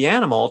it to the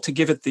animal to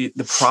give it the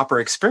proper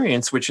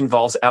experience, which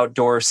involves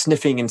outdoor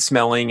sniffing and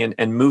smelling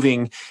and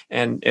moving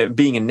and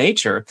being in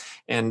nature.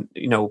 And,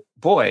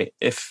 boy,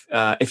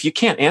 if you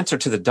can't answer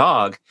to the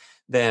dog,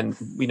 then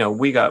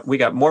we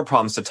got more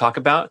problems to talk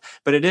about.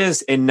 But it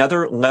is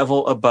another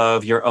level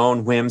above your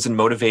own whims and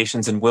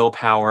motivations and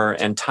willpower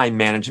and time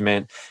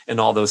management and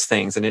all those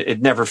things. And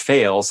it never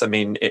fails. I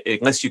mean,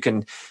 unless you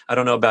can, I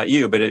don't know about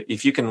you, but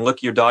if you can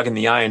look your dog in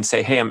the eye and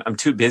say, "Hey, I'm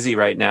too busy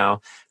right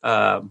now,"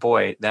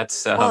 boy,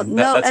 that's a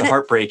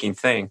heartbreaking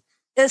thing.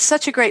 It's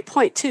such a great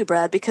point too,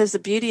 Brad, because the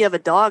beauty of a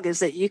dog is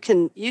that you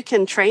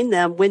can train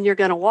them when you're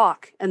going to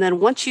walk. And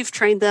then once you've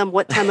trained them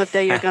what time of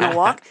day you're going to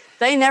walk,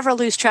 they never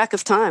lose track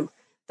of time.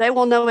 They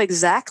will know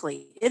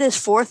exactly. It is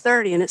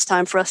 4:30 and it's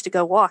time for us to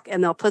go walk.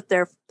 And they'll put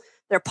their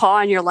paw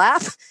on your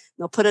lap.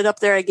 They'll put it up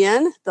there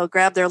again. They'll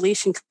grab their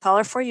leash and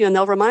collar for you and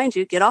they'll remind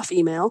you, get off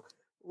email.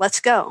 Let's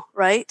go.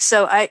 Right.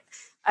 So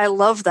I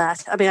love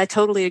that. I mean, I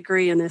totally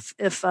agree. And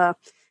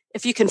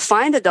if you can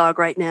find a dog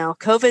right now,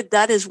 COVID,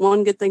 that is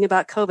one good thing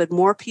about COVID.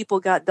 More people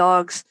got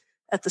dogs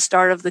at the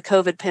start of the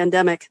COVID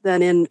pandemic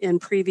than in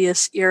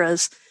previous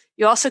eras.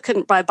 You also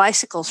couldn't buy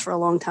bicycles for a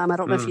long time. I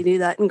don't know if you knew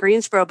that. In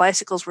Greensboro,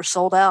 bicycles were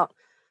sold out.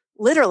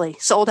 Literally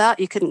sold out.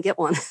 You couldn't get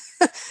one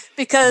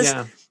because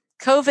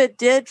COVID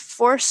did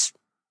force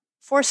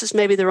is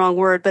maybe the wrong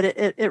word, but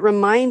it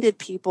reminded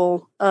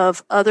people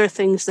of other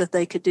things that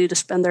they could do to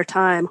spend their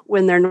time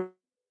when their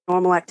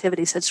normal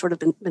activities had sort of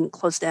been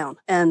closed down.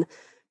 And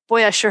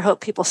boy, I sure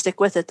hope people stick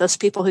with it. Those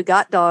people who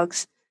got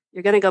dogs,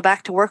 you're going to go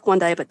back to work one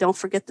day, but don't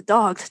forget the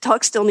dog. The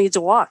dog still needs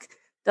a walk.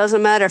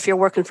 Doesn't matter if you're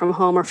working from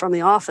home or from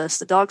the office,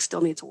 the dog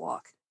still needs a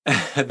walk.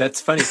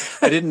 That's funny.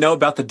 I didn't know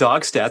about the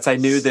dog stats. I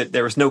knew that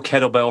there was no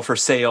kettlebell for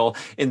sale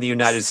in the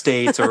United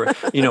States or,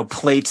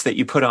 plates that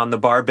you put on the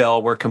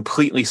barbell were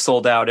completely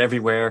sold out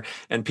everywhere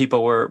and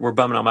people were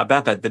bumming on my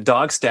back. But the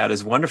dog stat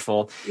is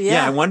wonderful.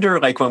 Yeah. I wonder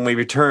when we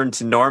return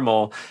to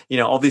normal,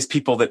 all these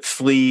people that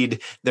fled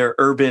their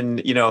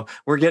urban,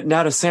 we're getting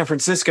out of San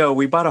Francisco.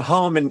 We bought a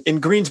home in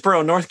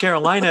Greensboro, North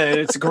Carolina. And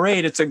it's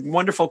great. It's a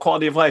wonderful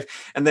quality of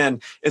life. And then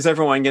is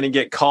everyone going to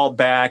get called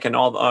back and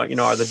all, are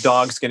the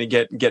dogs going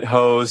to get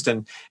hosed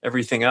and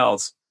everything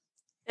else?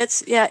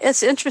 It's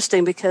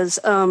interesting because,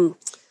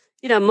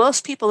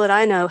 most people that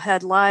I know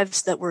had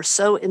lives that were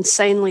so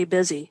insanely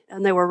busy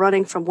and they were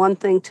running from one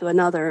thing to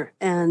another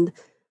and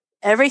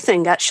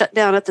everything got shut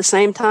down at the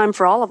same time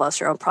for all of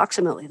us or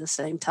approximately the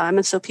same time.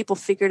 And so people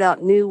figured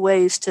out new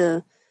ways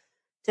to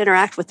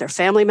interact with their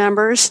family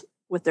members,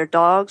 with their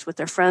dogs, with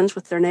their friends,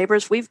 with their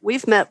neighbors.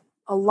 We've met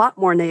a lot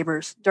more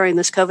neighbors during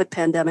this COVID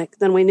pandemic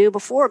than we knew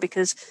before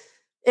because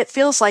it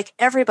feels like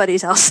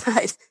everybody's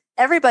outside.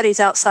 Everybody's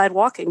outside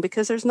walking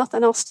because there's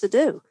nothing else to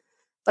do.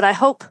 But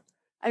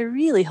I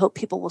really hope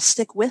people will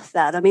stick with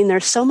that. I mean,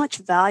 there's so much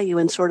value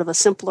in sort of a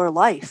simpler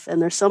life,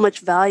 and there's so much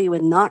value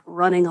in not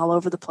running all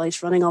over the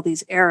place, running all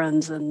these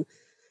errands, and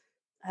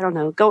I don't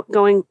know,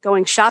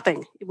 going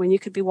shopping when you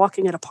could be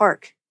walking at a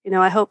park.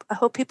 I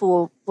hope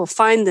people will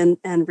find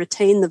and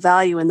retain the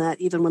value in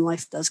that even when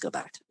life does go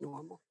back to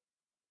normal.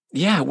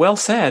 Yeah, well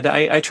said.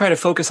 I try to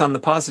focus on the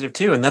positive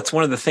too, and that's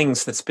one of the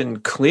things that's been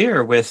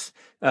clear with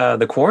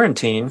the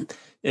quarantine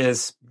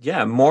is,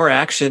 more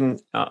action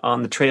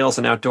on the trails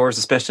and outdoors,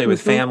 especially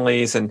with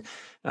families. And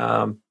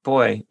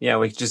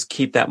we just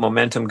keep that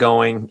momentum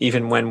going,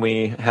 even when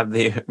we have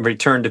the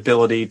returned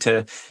ability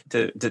to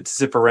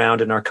zip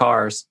around in our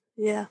cars.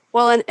 Yeah.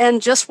 Well,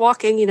 and just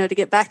walking, to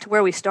get back to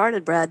where we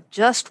started, Brad,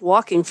 just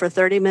walking for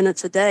 30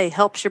 minutes a day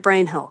helps your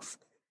brain health.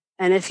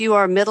 And if you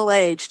are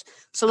middle-aged,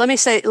 so let me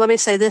say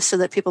this so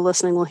that people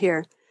listening will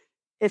hear.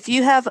 If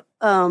you have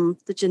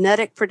the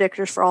genetic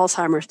predictors for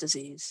Alzheimer's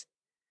disease,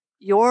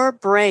 your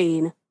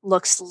brain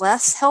looks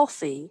less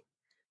healthy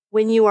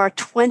when you are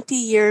 20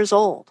 years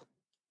old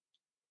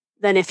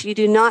than if you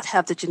do not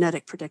have the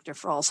genetic predictor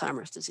for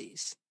Alzheimer's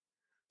disease.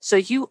 So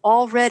you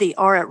already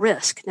are at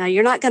risk. Now,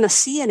 you're not going to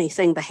see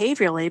anything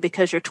behaviorally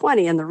because you're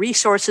 20 and the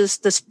resources,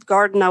 this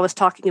garden I was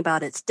talking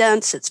about, it's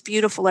dense, it's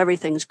beautiful,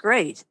 everything's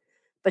great.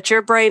 But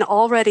your brain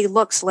already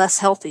looks less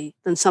healthy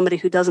than somebody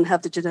who doesn't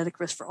have the genetic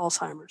risk for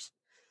Alzheimer's.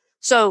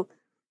 So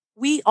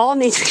we all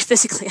need to be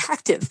physically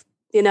active,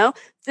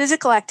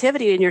 physical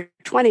activity in your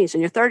 20s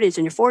and your 30s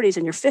and your 40s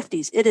and your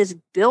 50s. It is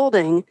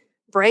building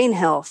brain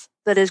health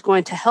that is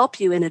going to help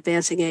you in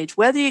advancing age,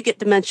 whether you get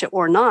dementia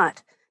or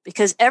not,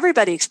 because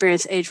everybody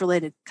experiences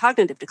age-related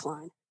cognitive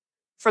decline.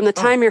 From the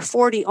time you're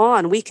 40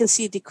 on, we can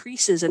see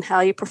decreases in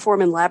how you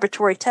perform in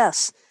laboratory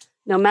tests,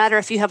 no matter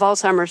if you have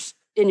Alzheimer's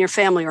in your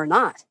family or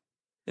not.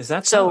 Is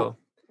that so?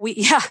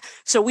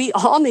 So we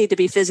all need to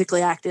be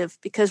physically active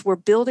because we're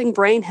building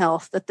brain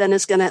health that then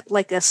is going to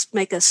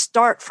make us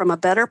start from a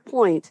better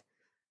point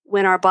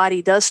when our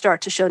body does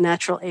start to show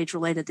natural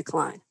age-related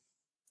decline.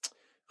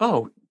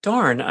 Oh,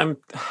 darn. I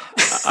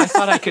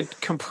thought I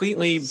could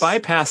completely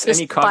bypass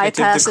any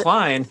cognitive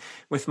decline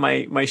with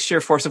my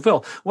sheer force of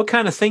will. What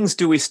kind of things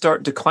do we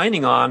start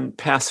declining on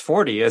past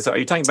 40? Are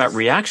you talking about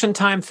reaction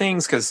time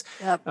things? Because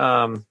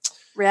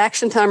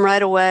reaction time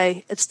right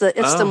away. It's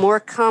the more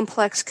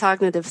complex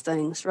cognitive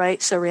things,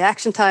 right? So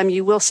reaction time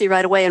you will see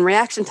right away, and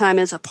reaction time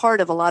is a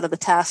part of a lot of the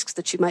tasks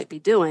that you might be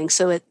doing.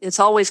 So it's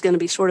always going to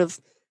be sort of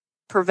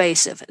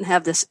pervasive and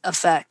have this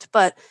effect.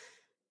 But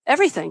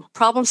everything,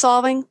 problem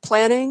solving,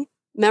 planning,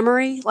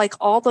 memory, like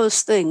all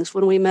those things,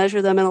 when we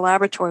measure them in a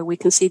laboratory, we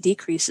can see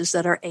decreases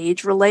that are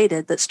age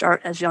related that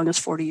start as young as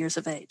 40 years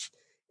of age.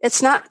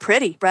 It's not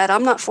pretty, Brad.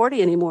 I'm not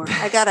 40 anymore.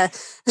 I gotta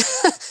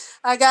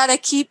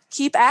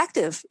keep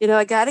active.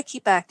 I gotta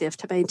keep active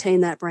to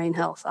maintain that brain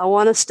health. I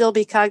want to still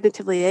be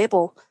cognitively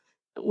able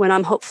when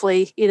I'm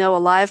hopefully,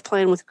 alive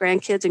playing with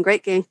grandkids and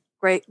great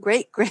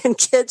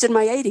grandkids in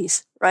my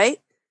 80s, right?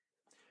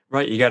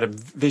 Right. You got to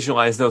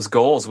visualize those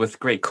goals with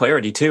great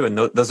clarity too. And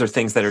those are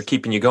things that are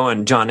keeping you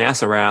going. John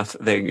Assarath,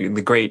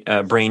 the great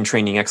brain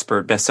training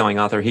expert, best-selling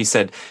author, he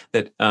said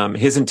that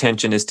his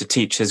intention is to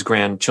teach his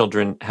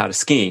grandchildren how to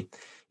ski.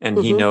 And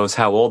he knows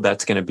how old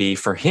that's going to be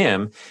for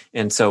him.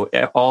 And so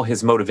all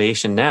his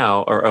motivation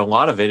now, or a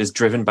lot of it, is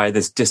driven by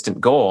this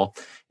distant goal.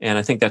 And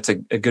I think that's a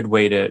good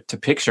way to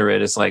picture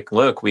it. Is like,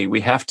 look,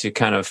 we have to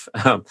kind of,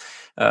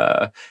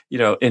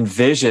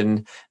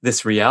 envision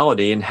this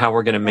reality and how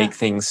we're going to make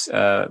things,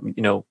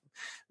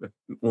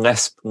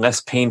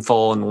 less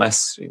painful and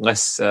less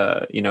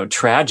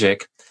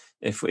tragic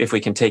if we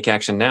can take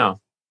action now.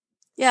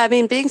 Yeah, I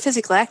mean, being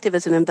physically active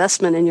is an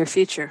investment in your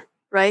future.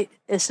 Right?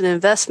 It's an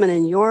investment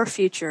in your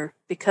future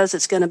because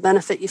it's going to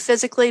benefit you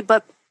physically,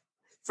 but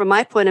from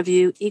my point of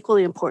view,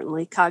 equally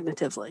importantly,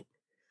 cognitively.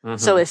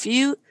 So if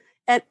you,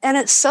 and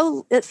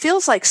it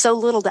feels like so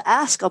little to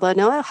ask, although I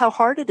know how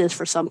hard it is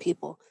for some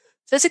people.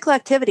 Physical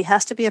activity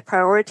has to be a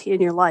priority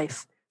in your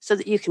life so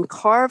that you can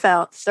carve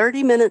out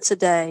 30 minutes a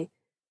day,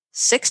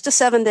 6 to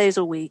 7 days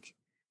a week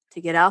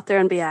to get out there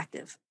and be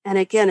active. And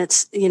again,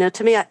 it's,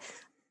 to me,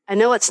 I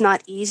know it's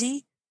not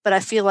easy, but I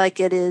feel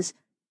like it is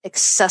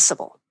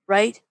accessible.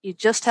 Right? You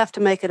just have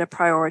to make it a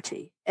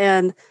priority.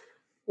 And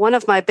one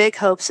of my big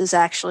hopes is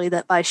actually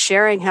that by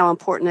sharing how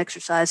important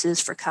exercise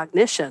is for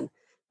cognition,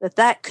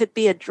 that could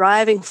be a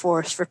driving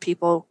force for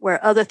people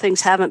where other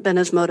things haven't been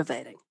as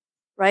motivating.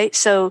 Right?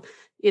 So,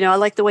 I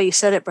like the way you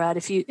said it, Brad.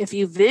 If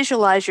you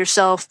visualize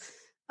yourself,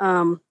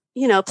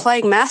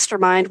 playing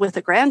mastermind with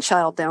a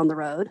grandchild down the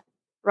road,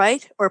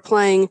 right? Or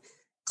playing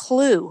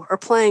Clue or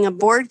playing a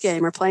board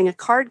game or playing a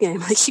card game,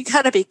 like you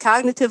got to be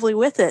cognitively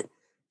with it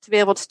to be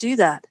able to do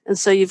that. And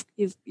so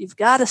you've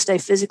got to stay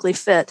physically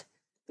fit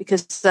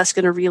because that's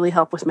going to really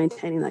help with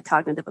maintaining that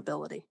cognitive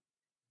ability.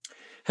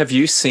 Have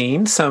you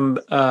seen some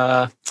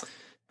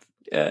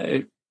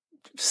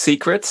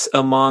secrets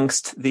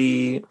amongst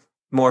the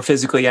more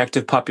physically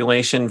active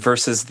population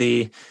versus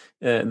the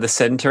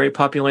sedentary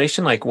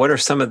population? Like, what are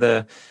some of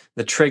the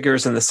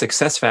triggers and the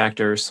success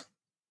factors?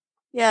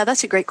 Yeah,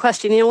 that's a great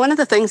question. One of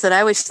the things that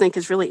I always think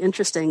is really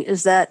interesting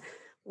is that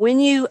when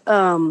you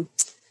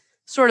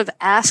sort of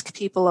ask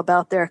people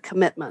about their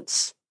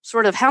commitments,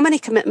 sort of how many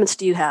commitments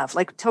do you have?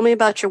 Like, tell me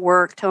about your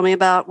work, tell me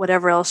about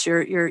whatever else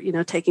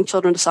you're taking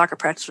children to soccer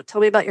practice, but tell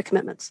me about your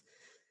commitments.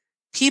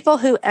 People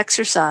who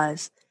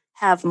exercise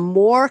have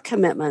more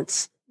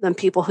commitments than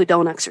people who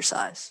don't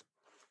exercise.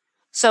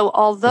 So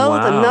although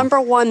the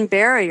number one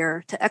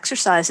barrier to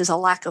exercise is a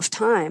lack of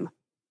time,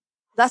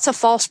 that's a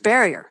false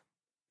barrier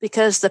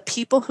because the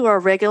people who are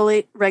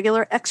regular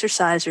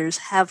exercisers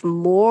have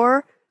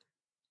more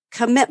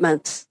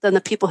commitment than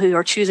the people who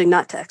are choosing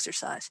not to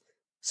exercise.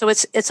 So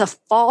it's a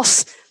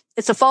false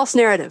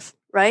narrative,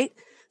 right?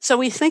 So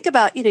we think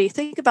about, you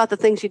think about the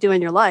things you do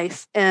in your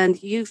life,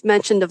 and you've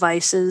mentioned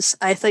devices.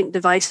 I think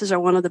devices are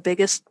one of the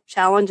biggest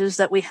challenges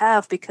that we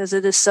have because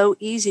it is so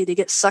easy to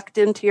get sucked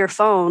into your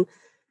phone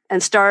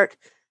and start,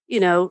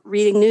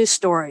 reading news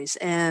stories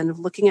and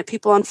looking at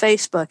people on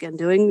Facebook and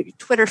doing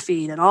Twitter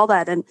feed and all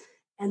that. And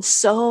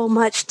so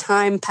much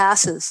time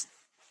passes.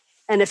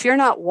 And if you're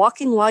not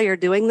walking while you're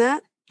doing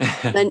that,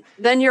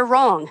 then you're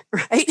wrong,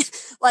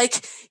 right?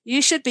 Like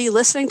you should be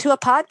listening to a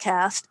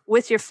podcast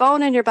with your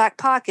phone in your back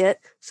pocket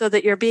so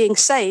that you're being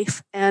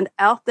safe and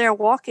out there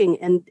walking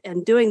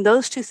and doing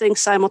those two things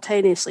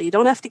simultaneously. You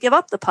don't have to give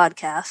up the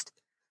podcast,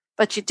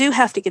 but you do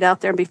have to get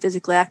out there and be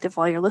physically active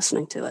while you're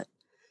listening to it.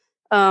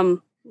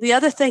 The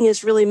other thing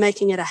is really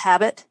making it a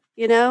habit,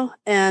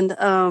 and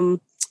I'm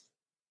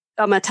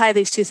going to tie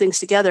these two things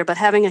together, but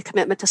having a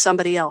commitment to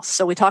somebody else.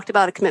 So we talked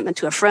about a commitment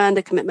to a friend,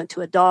 a commitment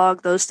to a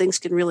dog. Those things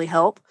can really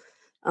help,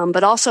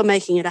 but also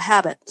making it a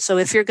habit. So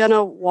if you're going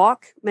to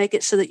walk, make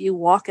it so that you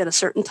walk at a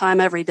certain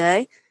time every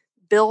day.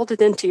 Build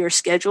it into your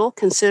schedule.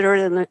 Consider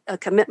it a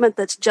commitment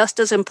that's just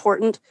as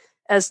important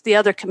as the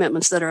other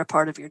commitments that are a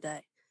part of your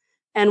day.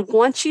 And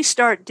once you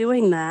start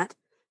doing that,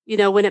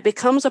 when it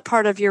becomes a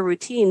part of your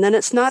routine, then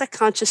it's not a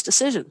conscious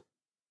decision.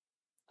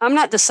 I'm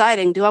not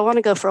deciding, do I want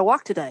to go for a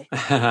walk today?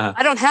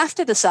 I don't have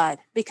to decide,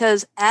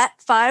 because at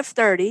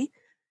 5:30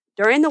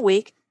 during the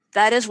week,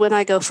 that is when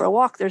I go for a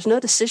walk. There's no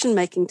decision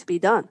making to be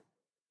done.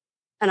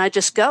 And I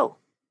just go.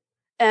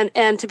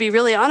 And to be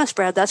really honest,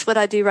 Brad, that's what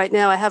I do right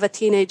now. I have a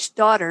teenage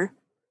daughter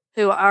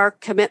who our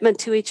commitment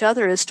to each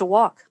other is to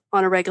walk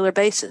on a regular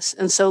basis.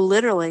 And so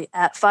literally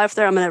at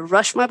 5:30, I'm going to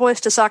rush my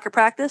boys to soccer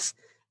practice.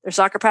 Their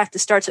soccer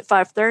practice starts at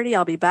 5:30.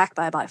 I'll be back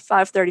by about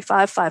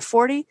 5:35,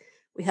 5:40.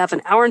 We have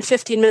an hour and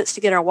 15 minutes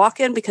to get our walk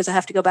in, because I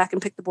have to go back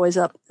and pick the boys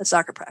up at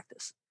soccer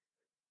practice.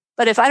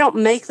 But if I don't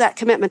make that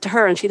commitment to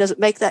her and she doesn't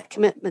make that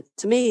commitment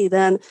to me,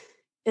 then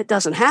it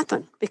doesn't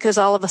happen, because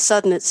all of a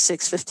sudden it's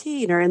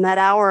 6:15, or in that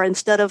hour,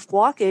 instead of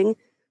walking,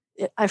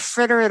 I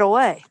fritter it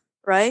away,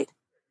 right?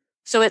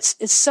 So it's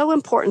so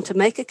important to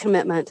make a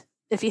commitment.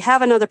 If you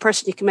have another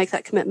person you can make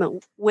that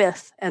commitment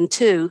with and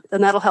to,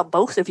 then that'll help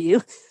both of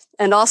you,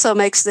 and also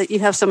makes that you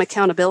have some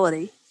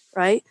accountability,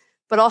 right?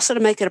 But also to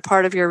make it a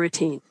part of your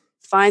routine.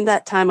 Find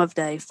that time of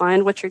day,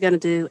 find what you're going to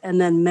do,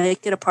 and then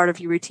make it a part of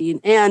your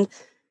routine. And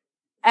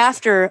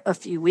after a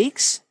few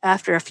weeks,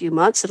 after a few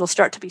months, it'll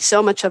start to be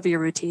so much of your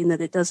routine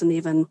that it doesn't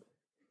even,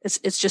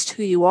 it's just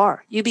who you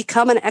are. You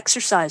become an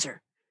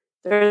exerciser.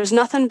 There's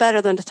nothing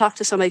better than to talk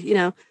to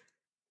somebody,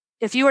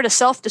 if you were to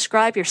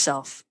self-describe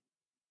yourself,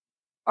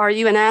 are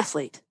you an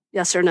athlete?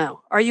 Yes or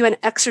no? Are you an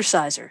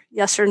exerciser?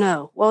 Yes or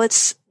no? Well,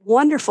 it's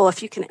wonderful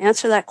if you can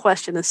answer that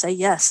question and say,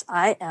 yes,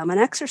 I am an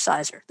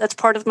exerciser. That's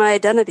part of my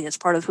identity. It's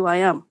part of who I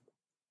am.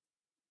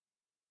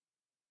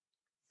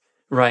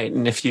 Right.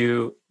 And if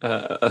you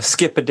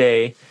skip a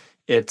day,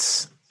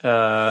 it's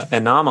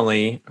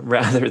anomaly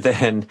rather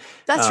than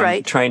that's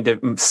right. Trying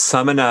to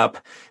summon up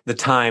the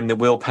time, the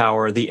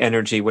willpower, the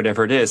energy,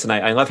 whatever it is. And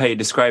I love how you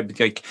described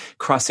like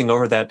crossing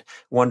over that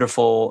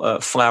wonderful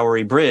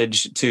flowery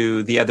bridge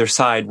to the other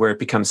side where it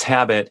becomes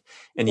habit,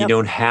 and you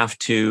don't have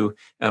to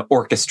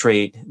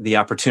orchestrate the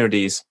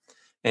opportunities.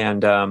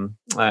 And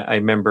I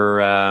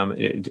remember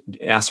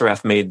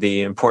Asaraf made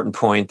the important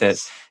point that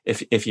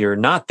if you're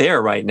not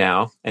there right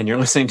now and you're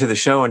listening to the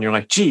show and you're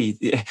like, gee,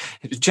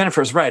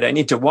 Jennifer's right, I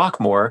need to walk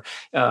more,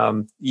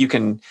 you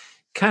can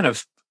kind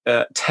of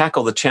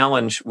tackle the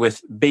challenge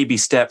with baby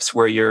steps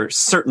where you're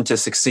certain to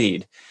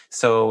succeed.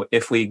 So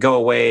if we go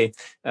away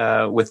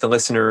with the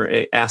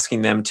listener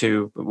asking them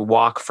to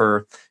walk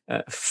for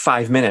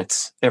 5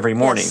 minutes every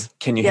morning,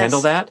 can you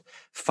handle that?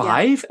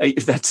 5? Yeah.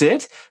 That's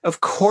it?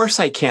 Of course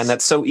I can.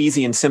 That's so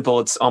easy and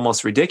simple. It's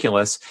almost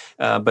ridiculous.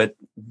 But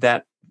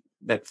that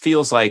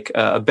feels like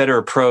a better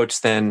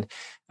approach than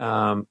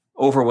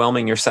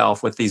overwhelming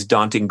yourself with these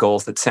daunting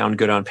goals that sound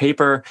good on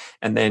paper.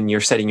 And then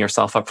you're setting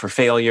yourself up for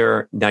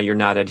failure. Now you're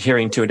not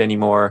adhering to it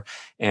anymore.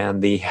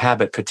 And the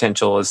habit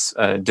potential is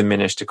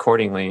diminished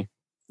accordingly.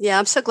 Yeah,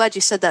 I'm so glad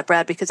you said that,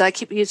 Brad, because I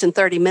keep using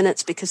 30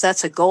 minutes because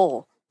that's a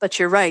goal. But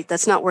you're right.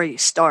 That's not where you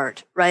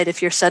start, right?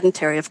 If you're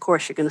sedentary, of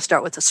course, you're going to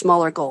start with a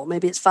smaller goal.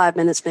 Maybe it's 5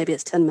 minutes, maybe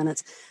it's 10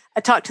 minutes.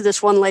 I talked to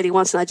this one lady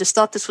once, and I just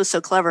thought this was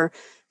so clever.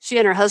 She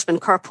and her husband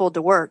carpooled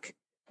to work.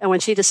 And when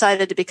she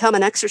decided to become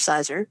an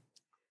exerciser,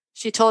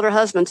 she told her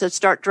husband to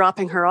start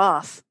dropping her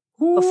off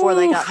before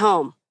they got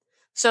home.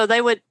 So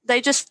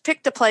they just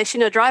picked a place,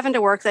 driving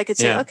to work. They could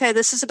say, okay,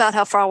 this is about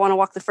how far I want to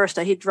walk the first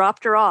day. He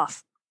dropped her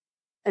off,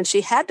 and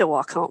she had to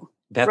walk home.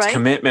 That's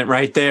commitment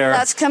right there.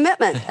 That's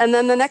commitment. And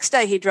then the next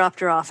day he dropped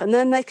her off, and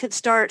then they could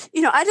start,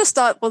 I just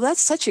thought, well,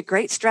 that's such a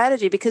great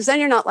strategy, because then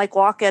you're not like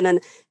walking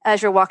and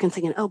as you're walking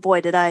thinking, oh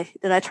boy, did I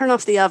turn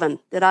off the oven?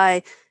 Did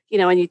I,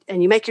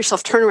 and you make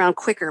yourself turn around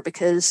quicker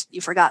because you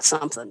forgot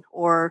something,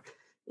 or,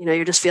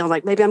 you're just feeling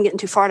like maybe I'm getting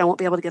too far and I won't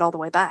be able to get all the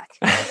way back.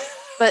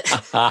 But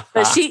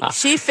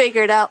she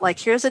figured out, like,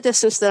 here's a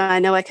distance that I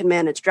know I can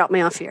manage. Drop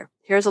me off here.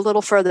 Here's a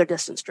little further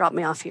distance. Drop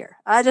me off here.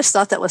 I just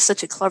thought that was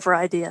such a clever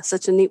idea,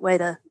 such a neat way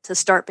to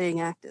start being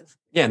active.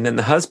 Yeah, and then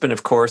the husband,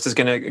 of course, is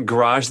going to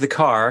garage the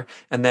car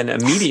and then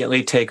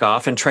immediately take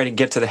off and try to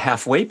get to the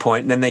halfway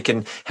point, and then they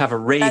can have a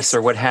race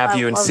or what have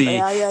you, and see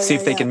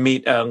if they can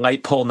meet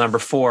light pole number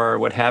 4 or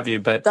what have you.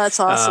 But that's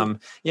awesome.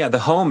 The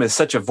home is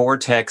such a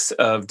vortex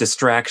of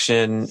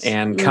distraction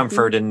and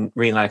comfort and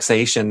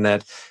relaxation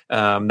that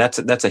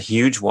that's a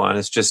huge one.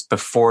 It's just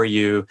before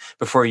you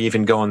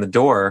even go in the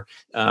door,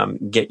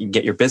 get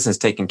your business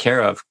taken care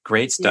of.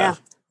 Great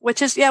stuff. Yeah.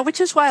 Which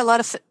is why a lot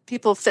of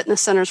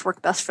fitness centers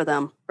work best for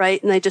them,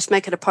 right? And they just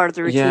make it a part of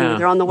the routine. Yeah,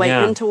 they're on the way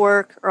into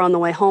work or on the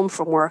way home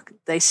from work.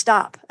 They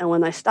stop, and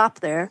when they stop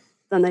there,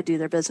 then they do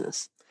their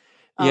business.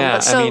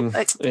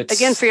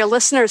 Again, for your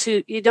listeners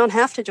who you don't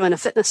have to join a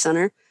fitness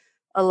center,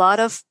 a lot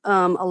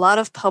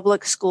of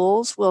public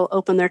schools will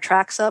open their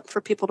tracks up for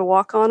people to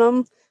walk on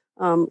them.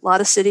 A lot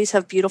of cities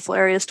have beautiful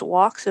areas to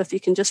walk, so if you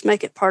can just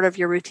make it part of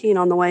your routine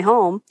on the way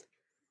home,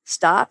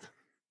 stop.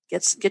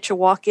 Get your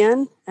walk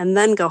in and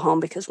then go home,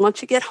 because once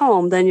you get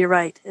home, then you're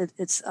right.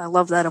 I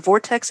love that, a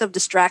vortex of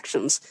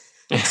distractions.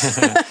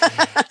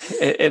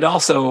 It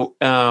also,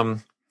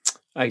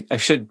 I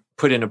should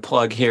put in a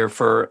plug here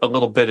for a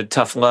little bit of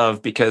tough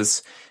love,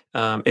 because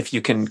If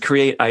you can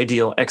create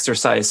ideal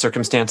exercise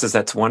circumstances,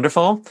 that's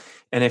wonderful.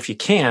 And if you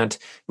can't,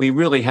 we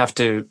really have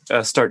to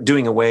start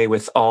doing away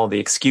with all the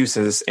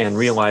excuses and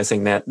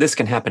realizing that this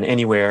can happen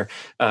anywhere.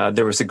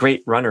 There was a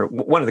great runner,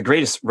 one of the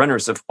greatest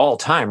runners of all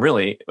time,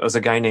 really, was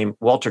a guy named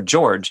Walter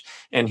George,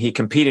 and he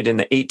competed in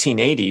the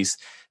 1880s.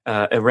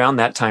 Around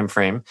that time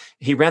frame,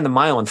 he ran the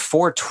mile in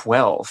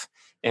 4:12.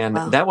 And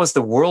Wow. that was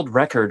the world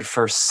record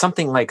for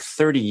something like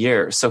 30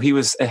 years. So he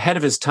was ahead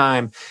of his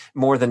time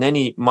more than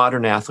any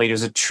modern athlete. He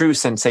was a true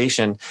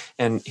sensation.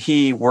 And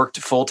he worked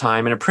full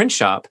time in a print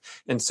shop.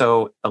 And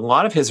so a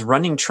lot of his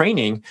running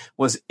training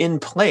was in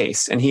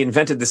place. And he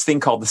invented this thing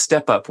called the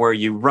step up, where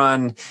you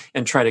run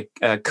and try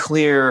to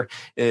clear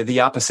the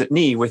opposite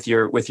knee with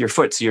your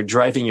foot. So you're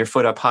driving your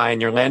foot up high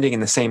and you're landing in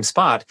the same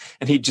spot.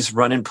 And he'd just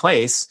run in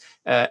place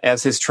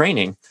as his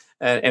training.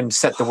 And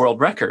set the world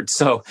record.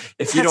 So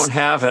if you don't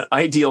have an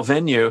ideal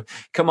venue,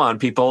 come on,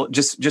 people,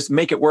 just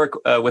make it work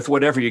with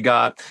whatever you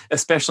got,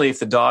 especially if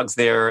the dog's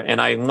there. And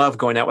I love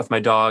going out with my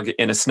dog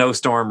in a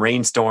snowstorm,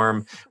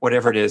 rainstorm,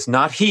 whatever it is.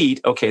 Not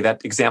heat. Okay,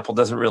 that example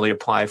doesn't really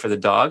apply for the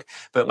dog.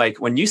 But like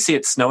when you see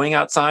it snowing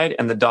outside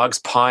and the dog's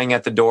pawing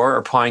at the door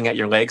or pawing at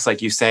your legs,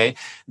 like you say,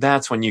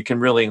 that's when you can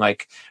really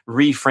like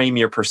reframe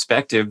your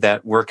perspective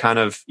that we're kind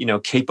of,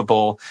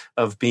 capable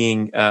of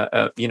being,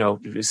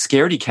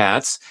 scaredy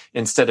cats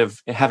instead of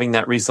having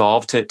that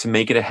resolve to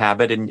make it a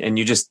habit, and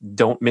you just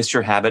don't miss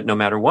your habit no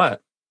matter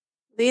what.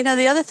 The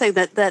other thing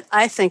that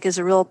I think is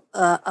a real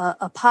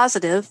a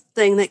positive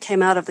thing that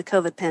came out of the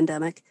COVID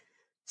pandemic,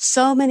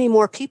 so many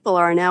more people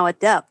are now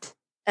adept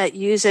at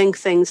using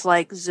things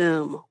like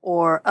Zoom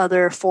or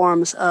other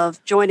forms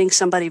of joining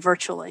somebody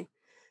virtually.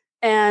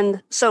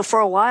 And so for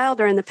a while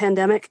during the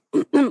pandemic,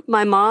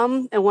 my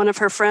mom and one of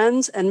her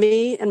friends and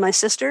me and my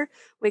sister,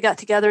 we got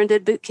together and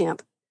did boot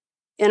camp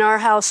in our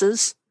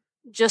houses.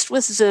 Just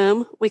with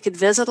Zoom, we could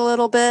visit a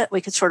little bit. We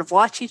could sort of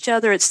watch each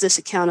other. It's this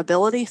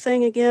accountability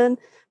thing again.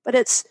 But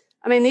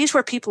these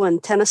were people in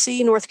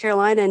Tennessee, North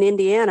Carolina, and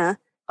Indiana.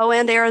 Oh,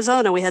 and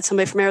Arizona. We had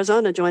somebody from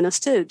Arizona join us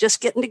too. Just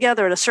getting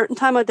together at a certain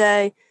time of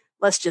day.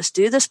 Let's just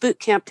do this boot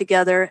camp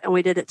together. And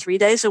we did it 3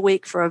 days a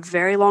week for a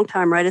very long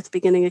time, right at the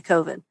beginning of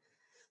COVID.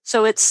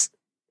 So it's,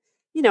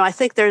 I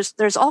think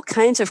there's all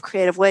kinds of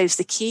creative ways.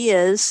 The key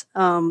is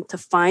to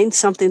find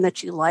something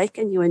that you like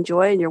and you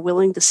enjoy and you're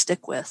willing to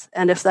stick with.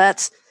 And if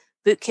that's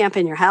boot camp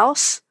in your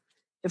house,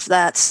 if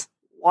that's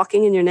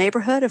walking in your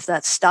neighborhood, if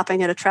that's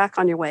stopping at a track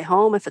on your way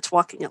home, if it's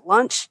walking at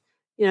lunch,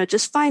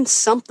 just find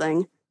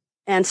something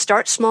and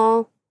start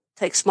small,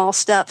 take small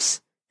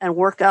steps and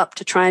work up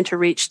to trying to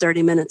reach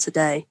 30 minutes a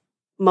day,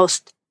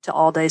 most to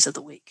all days of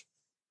the week.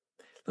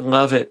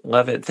 Love it.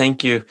 Love it.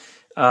 Thank you.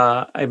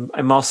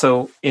 I'm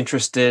also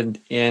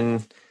interested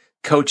in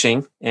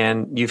coaching,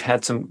 and you've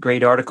had some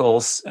great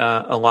articles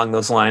along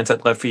those lines.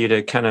 I'd love for you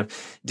to kind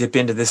of dip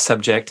into this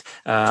subject.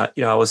 I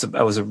was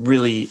a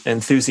really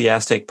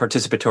enthusiastic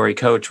participatory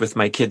coach with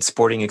my kids'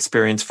 sporting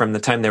experience from the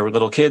time they were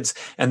little kids,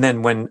 and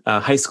then when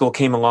high school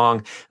came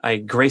along, I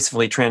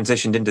gracefully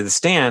transitioned into the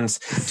stands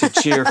to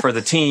cheer for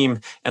the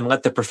team and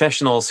let the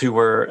professionals who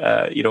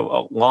were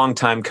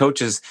longtime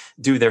coaches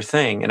do their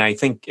thing. And I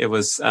think it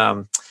was.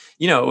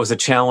 It was a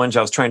challenge.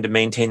 I was trying to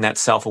maintain that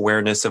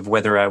self-awareness of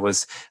whether I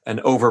was an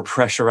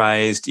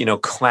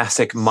overpressurized,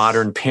 classic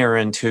modern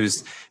parent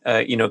who's,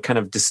 kind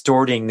of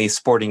distorting the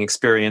sporting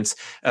experience.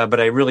 But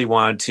I really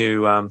wanted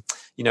to,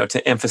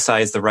 to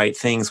emphasize the right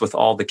things with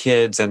all the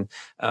kids. And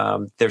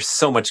there's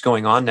so much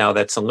going on now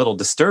that's a little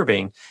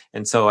disturbing.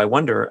 And so I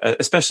wonder,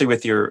 especially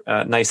with your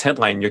nice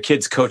headline, your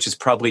kid's coach is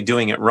probably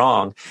doing it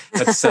wrong.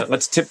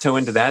 Let's tiptoe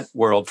into that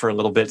world for a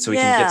little bit so we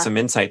can get some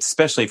insights,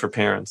 especially for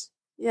parents.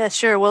 Yeah,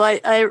 sure. Well,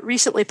 I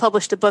recently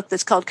published a book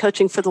that's called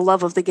Coaching for the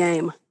Love of the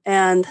Game.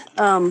 And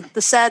the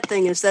sad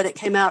thing is that it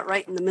came out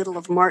right in the middle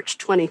of March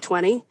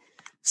 2020.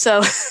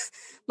 So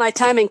my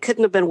timing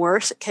couldn't have been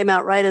worse. It came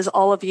out right as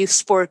all of youth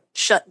sport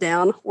shut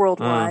down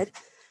worldwide.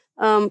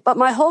 But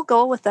my whole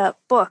goal with that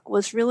book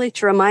was really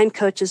to remind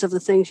coaches of the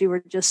things you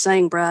were just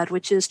saying, Brad,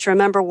 which is to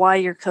remember why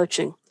you're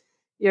coaching.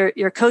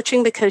 You're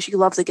coaching because you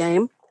love the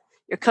game.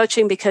 You're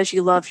coaching because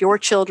you love your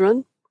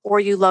children or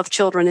you love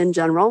children in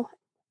general.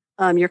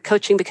 You're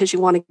coaching because you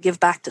want to give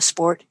back to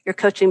sport. You're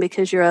coaching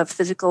because you're a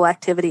physical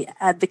activity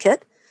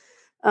advocate.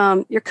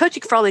 You're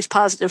coaching for all these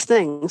positive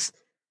things.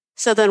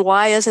 So then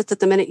why is it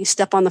that the minute you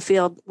step on the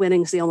field,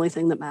 winning's the only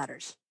thing that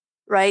matters,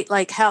 right?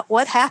 Like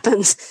what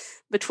happens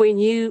between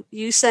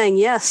you saying,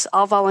 yes,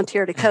 I'll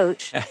volunteer to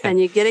coach, and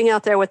you getting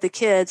out there with the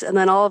kids, and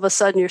then all of a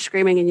sudden you're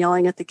screaming and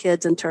yelling at the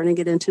kids and turning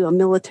it into a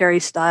military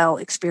style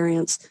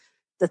experience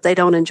that they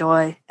don't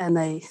enjoy, and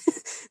they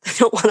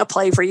don't want to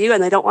play for you,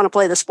 and they don't want to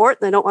play the sport,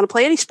 and they don't want to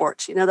play any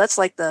sports. That's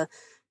like the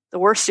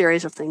worst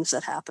series of things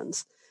that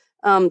happens.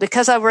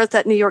 Because I wrote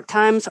that New York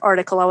Times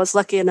article, I was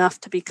lucky enough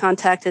to be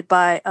contacted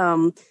by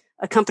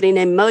a company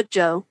named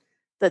Mojo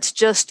that's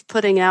just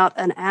putting out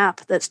an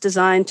app that's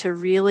designed to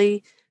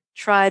really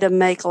try to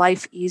make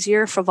life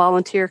easier for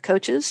volunteer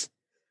coaches.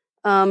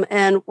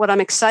 And what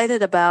I'm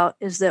excited about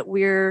is that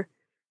we're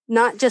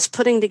not just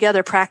putting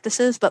together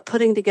practices, but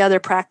putting together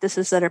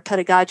practices that are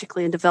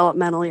pedagogically and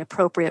developmentally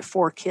appropriate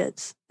for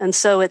kids. And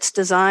so it's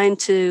designed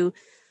to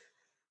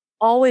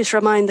always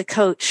remind the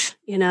coach,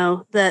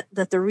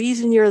 that the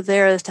reason you're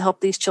there is to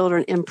help these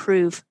children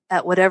improve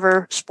at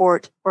whatever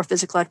sport or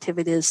physical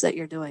activity it is that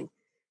you're doing.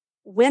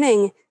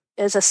 Winning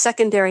is a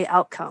secondary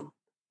outcome.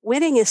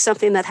 Winning is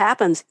something that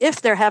happens if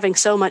they're having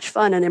so much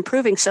fun and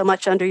improving so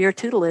much under your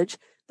tutelage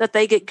that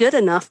they get good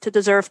enough to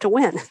deserve to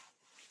win.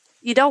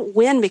 You don't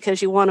win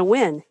because you want to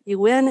win. You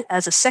win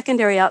as a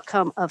secondary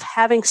outcome of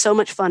having so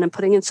much fun and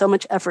putting in so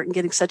much effort and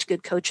getting such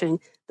good coaching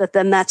that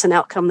then that's an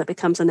outcome that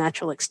becomes a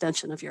natural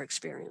extension of your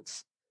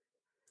experience.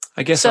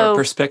 I guess our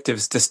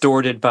perspective's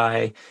distorted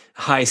by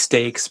high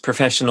stakes,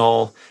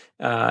 professional,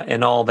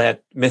 and all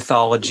that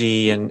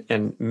mythology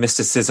and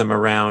mysticism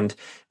around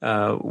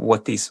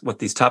what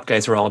these top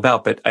guys are all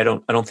about. But I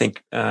don't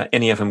think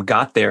any of them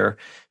got there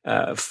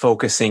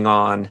focusing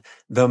on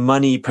the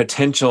money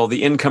potential,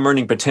 the income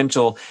earning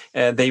potential.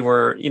 They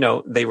were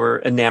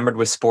enamored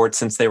with sports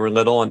since they were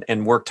little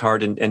and worked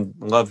hard and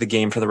loved the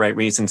game for the right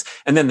reasons.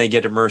 And then they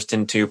get immersed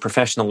into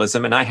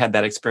professionalism. And I had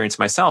that experience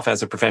myself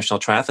as a professional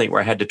triathlete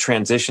where I had to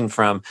transition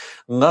from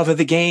love of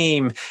the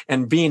game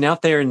and being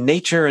out there in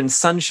nature and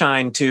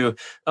sunshine to,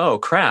 oh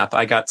crap,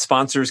 I got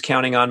sponsors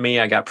counting on me.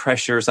 I got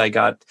pressures. I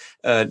got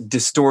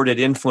distorted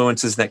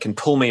influences that can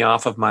pull me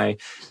off of my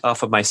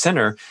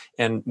center.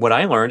 And what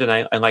I learned, and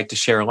I like to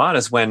share a lot,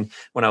 is when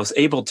I was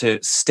able to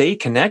stay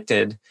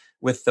connected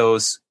with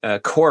those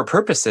core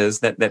purposes,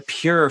 that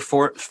pure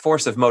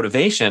force of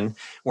motivation,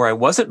 where I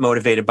wasn't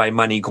motivated by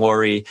money,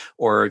 glory,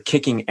 or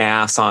kicking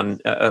ass on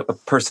a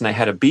person I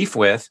had a beef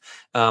with,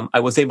 I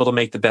was able to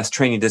make the best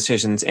training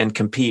decisions and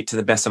compete to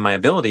the best of my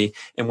ability.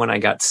 And when I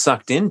got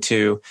sucked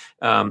into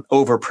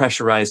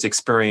over-pressurized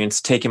experience,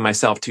 taking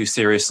myself too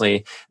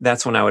seriously,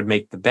 that's when I would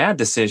make the bad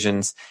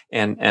decisions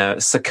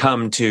and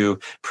succumb to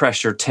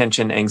pressure,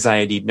 tension,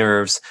 anxiety,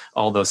 nerves,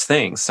 all those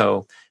things.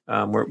 So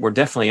we're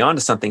definitely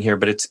onto something here,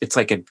 but it's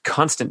like a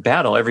constant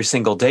battle every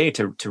single day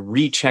to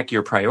recheck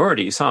your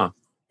priorities, huh?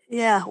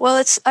 Yeah.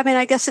 Well,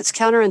 I guess it's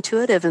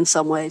counterintuitive in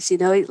some ways,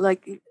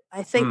 like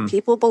I think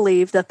people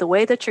believe that the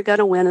way that you're going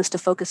to win is to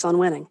focus on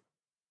winning.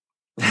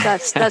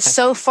 That's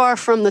so far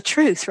from the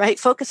truth, right?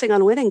 Focusing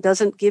on winning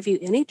doesn't give you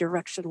any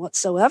direction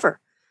whatsoever,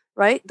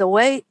 right? The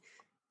way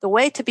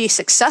to be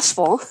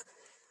successful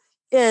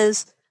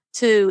is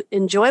to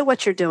enjoy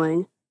what you're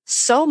doing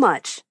so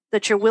much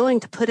that you're willing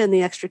to put in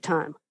the extra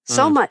time.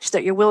 So much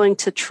that you're willing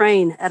to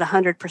train at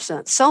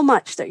 100%, so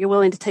much that you're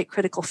willing to take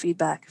critical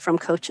feedback from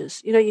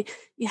coaches.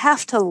 You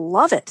have to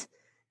love it.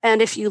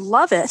 And if you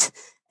love it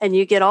and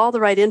you get all the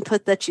right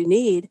input that you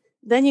need,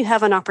 then you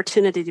have an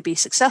opportunity to be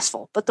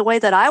successful. But the way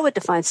that I would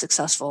define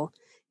successful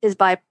is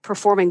by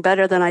performing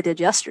better than I did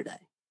yesterday,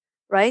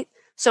 right?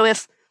 So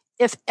if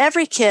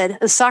every kid,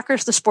 and soccer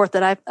is the sport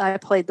that I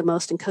played the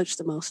most and coached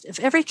the most, if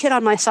every kid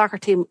on my soccer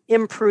team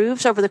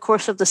improves over the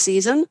course of the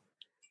season,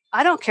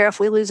 I don't care if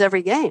we lose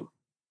every game.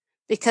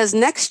 Because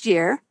next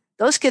year,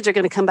 those kids are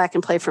going to come back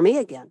and play for me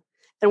again.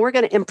 And we're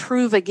going to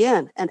improve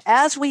again. And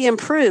as we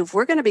improve,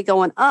 we're going to be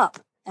going up.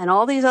 And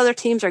all these other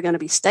teams are going to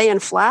be staying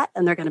flat,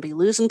 and they're going to be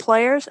losing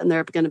players, and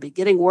they're going to be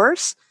getting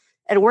worse.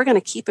 And we're going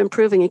to keep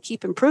improving and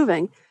keep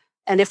improving.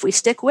 And if we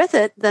stick with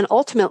it, then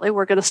ultimately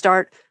we're going to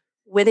start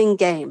winning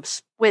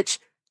games, which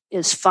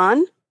is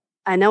fun.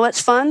 I know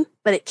it's fun,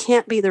 but it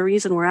can't be the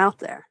reason we're out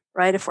there,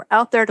 right? If we're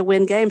out there to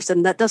win games,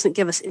 then that doesn't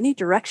give us any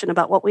direction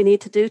about what we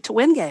need to do to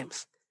win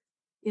games.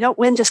 You don't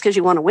win just because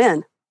you want to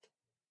win.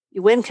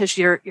 You win because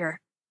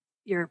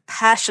you're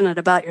passionate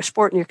about your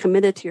sport and you're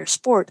committed to your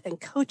sport.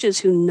 And coaches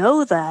who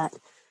know that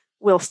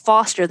will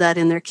foster that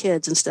in their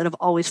kids instead of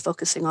always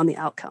focusing on the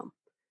outcome.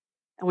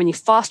 And when you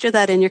foster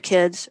that in your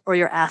kids or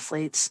your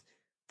athletes,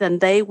 then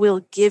they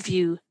will give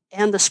you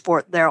and the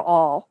sport their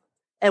all.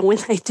 And when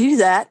they do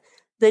that,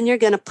 then you're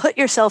going to put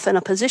yourself in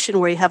a position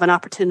where you have an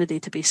opportunity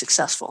to be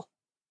successful.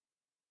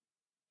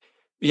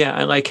 Yeah,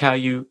 I like how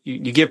you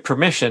give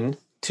permission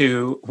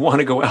to want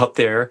to go out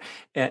there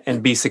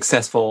and be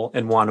successful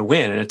and want to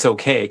win. And it's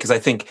okay. Because I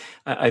think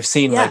I've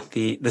seen like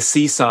the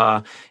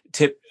seesaw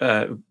tip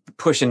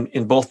push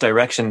in both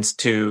directions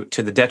to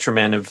the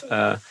detriment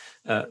of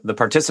the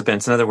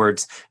participants. In other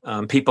words,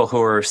 people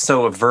who are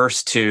so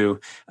averse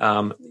to,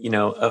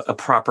 a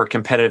proper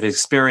competitive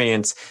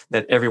experience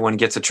that everyone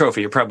gets a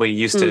trophy. You're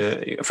probably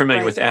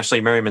familiar with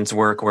Ashley Merriman's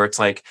work, where it's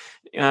like,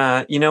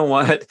 you know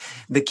what?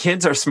 The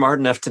kids are smart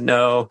enough to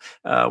know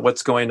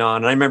what's going on.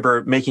 And I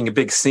remember making a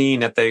big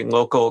scene at the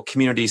local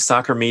community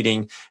soccer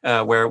meeting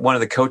where one of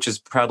the coaches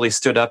proudly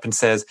stood up and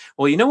says,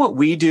 well, you know what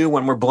we do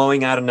when we're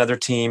blowing out another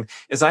team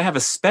is I have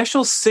a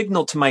special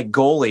signal to my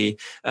goalie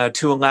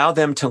to allow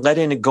them to let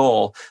in a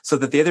goal so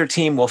that the other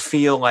team will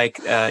feel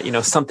like,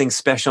 something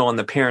special and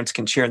the parents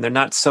can cheer and they're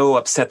not so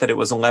upset that it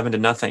was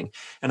 11-0.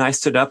 And I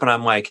stood up and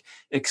I'm like,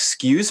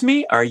 excuse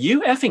me? Are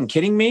you effing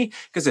kidding me?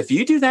 Because if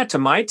you do that to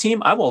my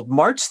team, I will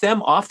march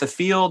them off the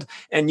field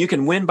and you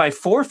can win by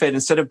forfeit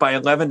instead of by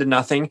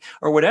 11-0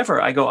 or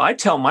whatever. I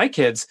tell my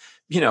kids,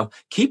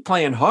 keep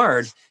playing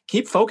hard,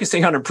 keep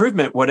focusing on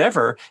improvement,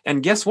 whatever.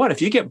 And guess what? If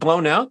you get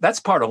blown out, that's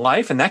part of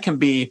life. And that can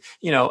be,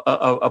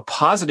 a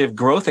positive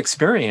growth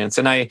experience.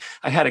 And I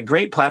had a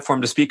great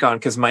platform to speak on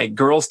because my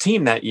girls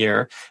team that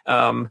year,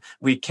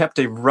 we kept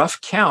a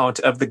rough count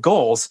of the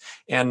goals,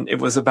 and it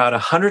was about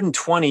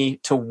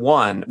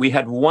 120-1. We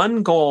had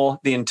one goal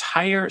the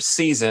entire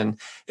season.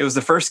 It was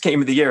the first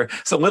game of the year.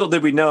 So little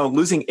did we know,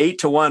 losing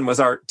 8-1 was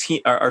our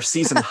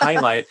season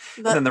highlight.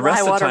 And then the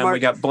rest of the time we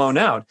got blown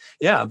out.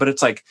 Yeah. But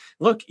it's like,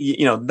 look,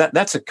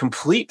 that's a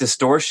complete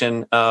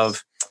distortion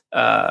of,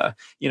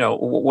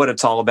 what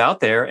it's all about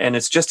there. And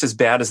it's just as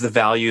bad as the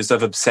values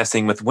of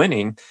obsessing with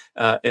winning,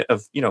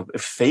 of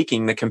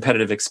faking the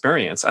competitive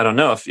experience. I don't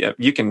know if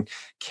you can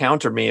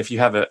counter me if you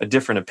have a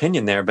different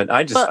opinion there, but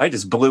I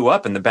just blew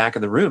up in the back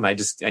of the room. I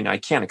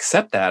can't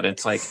accept that.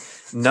 It's like,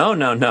 no.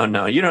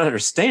 You don't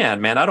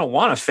understand, man. I don't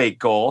want a fake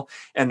goal.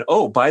 And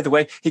oh, by the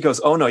way, he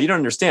goes, oh no, you don't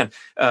understand.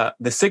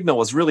 The signal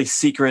was really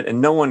secret and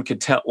no one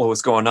could tell what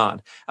was going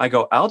on. I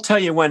go, I'll tell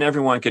you when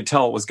everyone could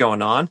tell what was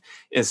going on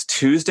is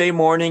Tuesday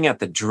morning at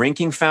the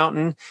drinking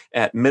fountain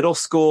at middle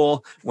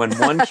school, when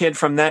one kid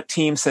from that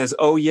team says,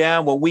 oh yeah,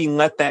 well, we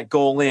let that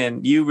goal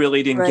in. You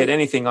really didn't get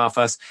anything off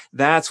us.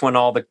 That's when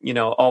all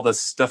the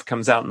stuff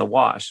comes out in the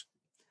wash.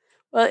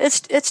 Well,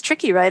 it's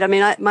tricky, right? I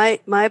mean,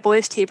 my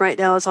boys' team right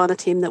now is on a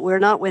team that we're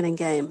not winning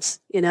games,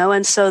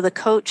 and so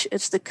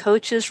it's the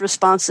coach's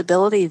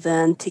responsibility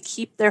then to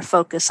keep their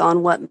focus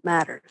on what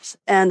matters.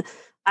 And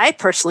I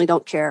personally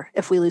don't care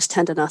if we lose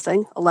 10-0,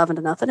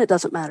 11-0. It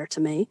doesn't matter to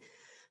me.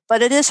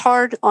 But it is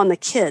hard on the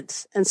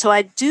kids. And so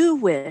I do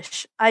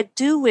wish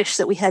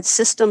that we had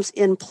systems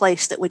in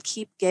place that would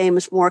keep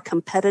games more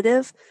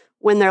competitive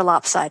when they're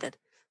lopsided.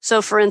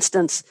 So for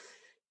instance,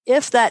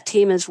 if that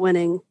team is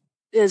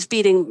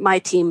beating my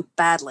team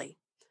badly,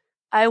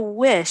 I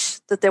wish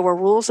that there were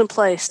rules in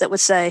place that would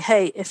say,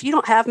 hey, if you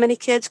don't have many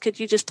kids, could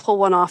you just pull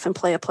one off and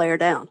play a player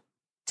down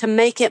to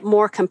make it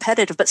more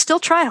competitive, but still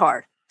try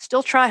hard,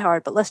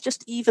 but let's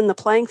just even the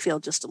playing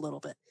field just a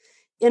little bit.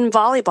 In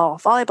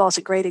volleyball is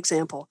a great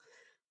example.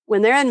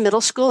 When they're in middle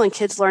school and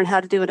kids learn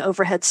how to do an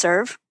overhead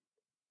serve,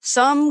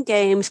 some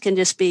games can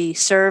just be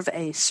serve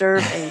ace,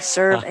 serve ace,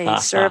 serve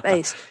ace, serve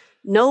ace.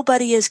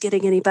 Nobody is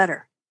getting any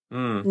better.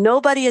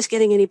 Nobody is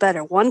getting any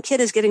better. One kid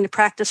is getting to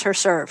practice her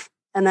serve,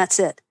 and that's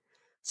it.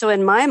 So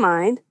in my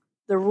mind,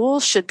 the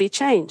rules should be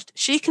changed.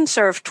 She can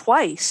serve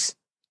twice,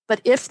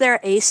 but if they're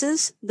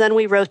aces, then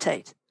we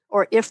rotate.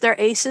 Or if they're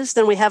aces,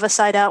 then we have a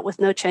side out with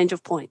no change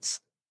of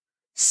points.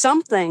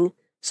 Something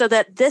so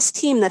that this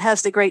team that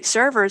has the great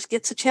servers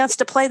gets a chance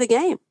to play the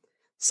game.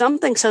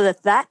 Something so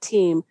that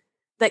team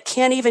that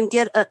can't even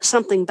get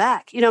something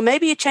back.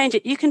 Maybe you change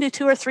it. You can do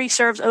 2 or 3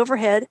 serves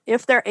overhead.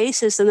 If they're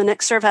aces, then the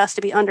next serve has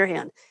to be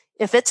underhand.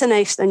 If it's an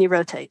ace, then you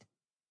rotate.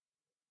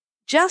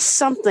 Just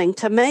something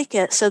to make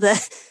it so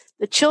that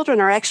the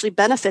children are actually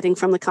benefiting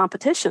from the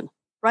competition,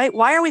 right?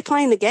 Why are we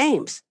playing the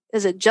games?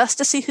 Is it just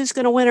to see who's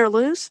going to win or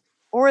lose?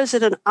 Or is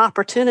it an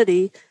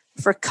opportunity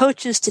for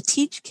coaches to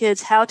teach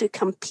kids how to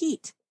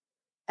compete?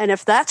 And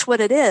if that's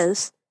what it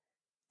is,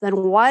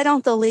 then why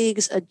don't the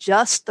leagues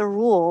adjust the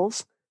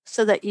rules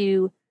so that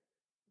you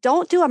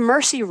don't do a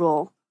mercy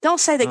rule? Don't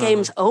say the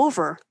game's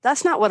over.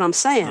 That's not what I'm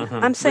saying.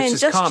 I'm saying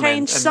just common.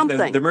 Change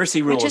something. The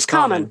mercy rule is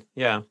common.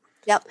 Yeah.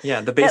 Yep. Yeah,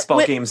 the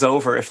baseball game's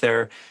over if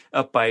they're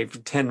up by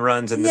 10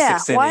 runs in the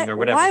 6th inning or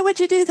whatever. Why would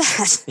you do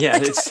that? Yeah,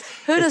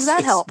 who does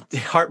that help?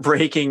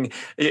 Heartbreaking.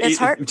 It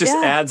just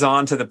adds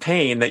on to the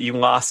pain that you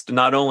lost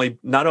not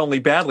only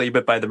badly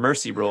but by the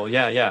mercy rule.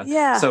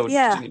 Yeah. So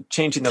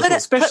changing those rules,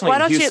 especially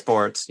in youth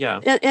sports. Yeah.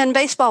 In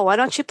baseball, why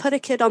don't you put a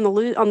kid on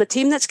the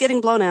team that's getting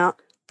blown out?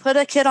 Put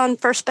a kid on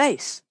first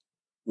base.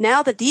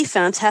 Now the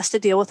defense has to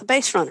deal with a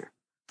base runner.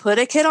 Put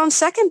a kid on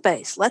second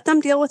base. Let them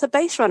deal with a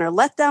base runner.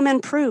 Let them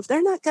improve.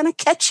 They're not going to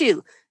catch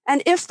you.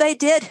 And if they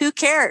did, who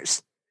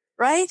cares?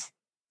 Right?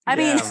 I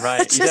mean,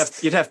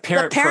 right. You'd have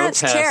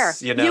parents care.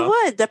 You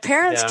would. The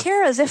parents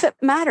care as if it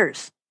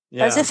matters.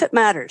 Yeah. As if it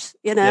matters,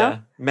 Yeah,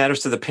 matters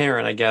to the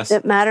parent, I guess.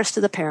 It matters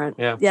to the parent.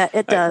 Yeah,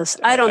 it does.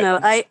 I don't know.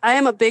 I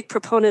am a big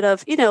proponent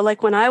of,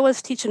 like when I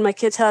was teaching my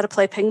kids how to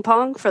play ping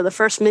pong for the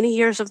first many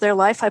years of their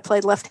life, I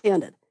played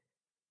left-handed.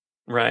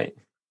 Right.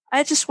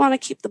 I just want to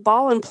keep the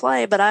ball in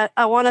play, but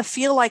I want to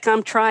feel like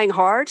I'm trying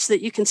hard so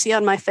that you can see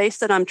on my face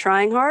that I'm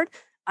trying hard.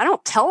 I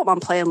don't tell them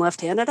I'm playing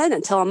left-handed. I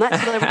didn't tell them that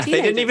until they were teenagers.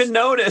 They didn't even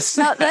notice.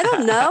 No, they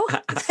don't know.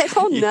 They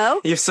don't know.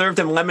 You served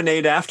them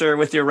lemonade after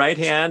with your right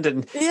hand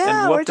and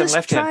whooped them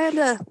left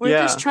hand. We're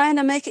just trying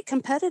to make it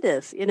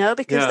competitive,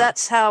 because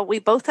that's how we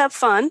both have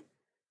fun.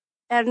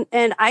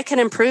 And I can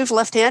improve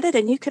left-handed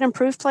and you can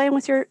improve playing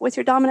with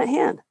your dominant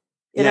hand.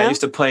 I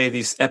used to play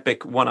these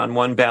epic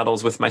one-on-one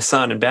battles with my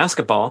son in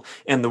basketball,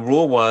 and the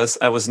rule was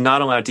I was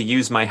not allowed to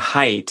use my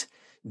height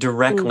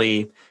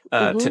directly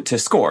to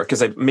score,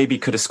 because I maybe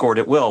could have scored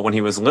at will when he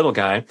was a little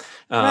guy.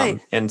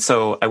 And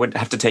so I would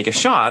have to take a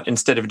shot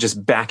instead of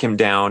just back him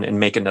down and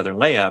make another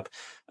layup.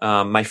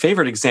 My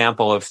favorite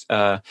example of,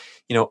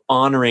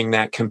 honoring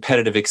that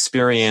competitive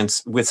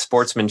experience with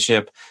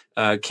sportsmanship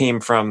came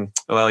from,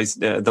 he's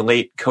the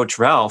late Coach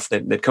Ralph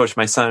that coached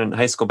my son in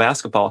high school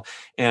basketball.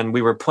 And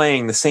we were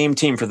playing the same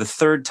team for the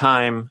third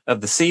time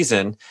of the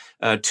season,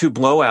 2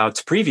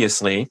 blowouts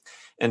previously.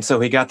 And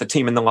so he got the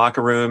team in the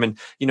locker room and,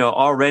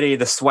 already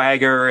the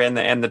swagger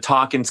and the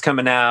talking's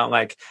coming out,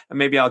 like,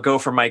 maybe I'll go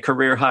for my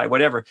career high,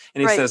 whatever.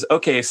 And he says,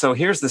 okay, so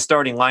here's the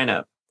starting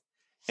lineup.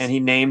 And he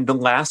named the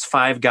last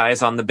 5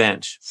 guys on the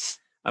bench.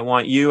 I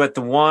want you at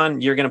the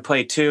 1, you're going to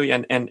play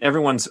 2. And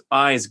everyone's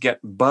eyes get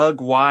bug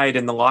wide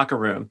in the locker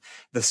room.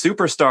 The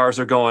superstars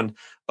are going,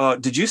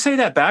 did you say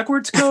that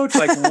backwards, coach?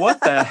 Like,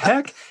 what the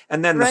heck?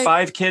 And then the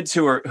 5 kids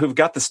who've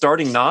got the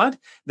starting nod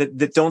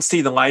that don't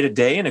see the light of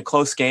day in a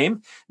close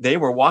game, they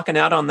were walking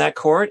out on that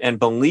court. And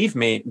believe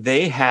me,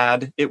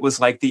 it was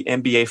like the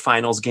NBA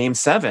Finals Game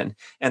 7.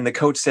 And the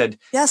coach said,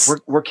 yes,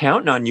 we're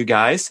counting on you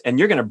guys and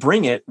you're going to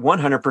bring it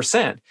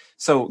 100%.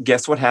 So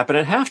guess what happened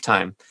at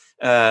halftime?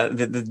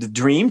 The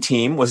dream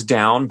team was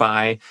down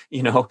by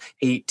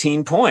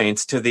 18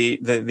 points to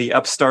the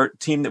upstart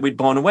team that we'd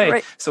blown away.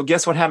 Right. So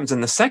guess what happens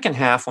in the second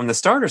half when the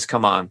starters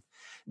come on?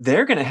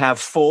 They're going to have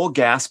full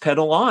gas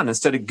pedal on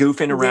instead of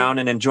goofing around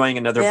and enjoying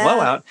another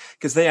blowout,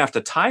 because they have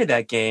to tie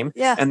that game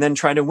and then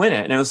try to win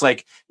it. And it was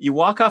like, you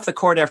walk off the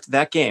court after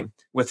that game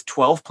with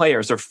 12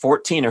 players or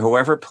 14 or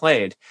whoever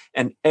played,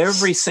 and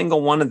every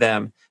single one of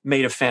them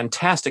made a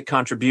fantastic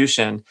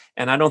contribution.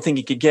 And I don't think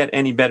you could get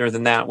any better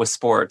than that with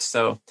sports.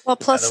 So,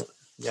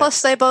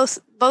 plus they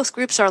both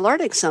groups are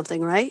learning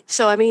something, right?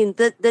 So, I mean,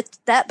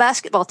 that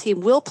basketball team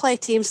will play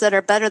teams that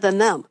are better than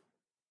them.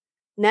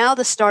 Now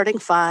the starting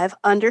 5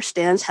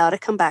 understands how to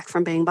come back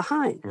from being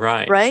behind.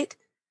 Right.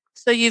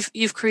 So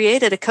you've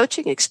created a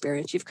coaching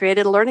experience. You've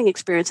created a learning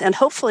experience. And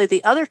hopefully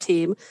the other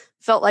team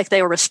felt like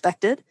they were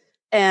respected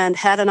and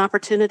had an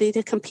opportunity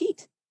to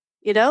compete.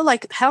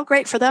 Like, how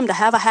great for them to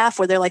have a half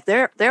where they're like,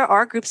 there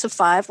are groups of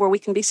 5 where we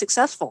can be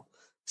successful.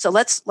 So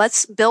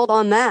let's build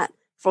on that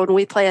for when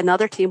we play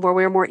another team where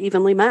we're more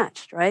evenly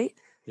matched, right?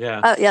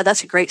 Yeah.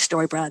 That's a great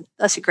story, Brad.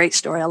 That's a great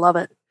story. I love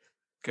it.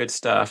 Good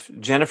stuff.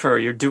 Jennifer,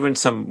 you're doing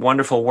some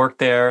wonderful work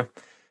there.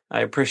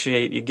 I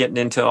appreciate you getting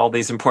into all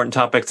these important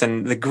topics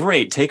and the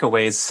great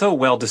takeaways so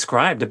well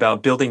described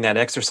about building that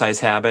exercise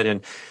habit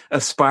and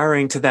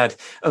aspiring to that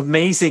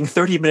amazing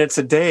 30 minutes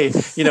a day.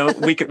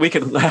 We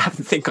could laugh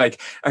and think like,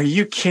 are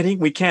you kidding?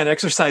 We can't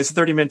exercise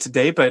 30 minutes a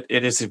day, but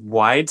it is a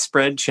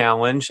widespread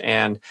challenge.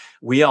 And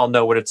we all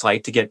know what it's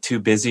like to get too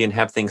busy and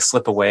have things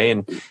slip away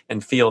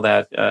and feel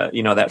that,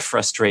 that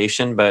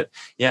frustration. But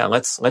yeah,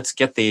 let's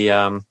get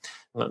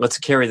let's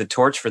carry the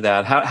torch for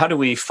that. How do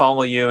we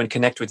follow you and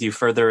connect with you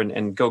further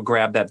and go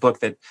grab that book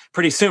that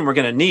pretty soon we're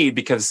going to need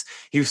because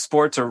youth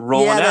sports are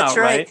rolling out,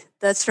 right?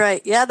 That's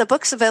right. Yeah, the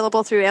book's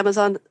available through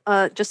Amazon,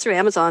 just through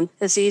Amazon.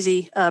 It's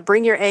easy.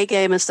 Bring Your A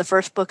Game is the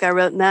first book I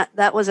wrote, and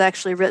that was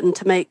actually written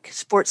to make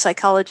sports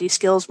psychology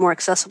skills more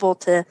accessible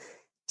to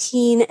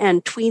teen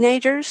and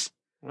teenagers.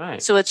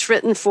 Right. So it's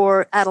written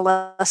for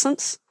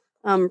adolescents.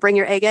 Bring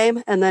Your A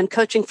Game. And then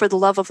Coaching for the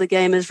Love of the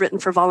Game is written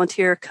for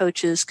volunteer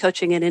coaches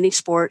coaching in any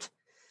sport.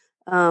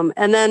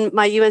 And then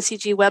my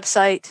UNCG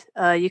website,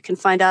 you can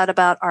find out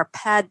about our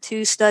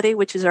PAD-2 study,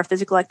 which is our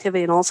physical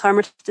activity and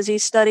Alzheimer's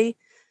disease study.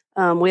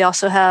 We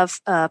also have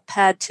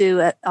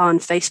PAD-2 on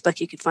Facebook.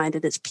 You can find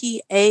it. It's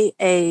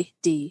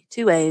PAAD,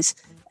 2 A's,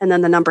 and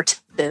then the number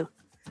 2,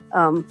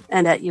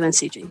 and at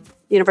UNCG,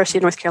 University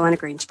of North Carolina,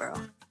 Greensboro.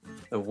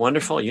 The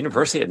wonderful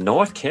University of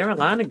North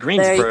Carolina,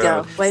 Greensboro. There you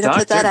go. Way to Dr.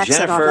 put that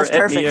accent on. That's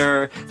perfect.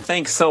 Etnier,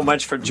 thanks so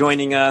much for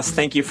joining us.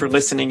 Thank you for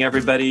listening,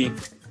 everybody.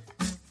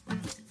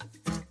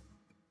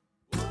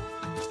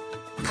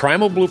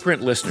 Primal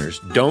Blueprint listeners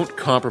don't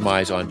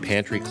compromise on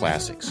pantry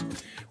classics.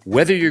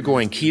 Whether you're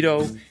going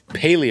keto,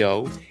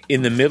 paleo,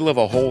 in the middle of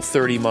a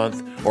Whole30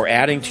 month, or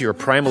adding to your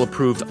Primal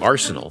approved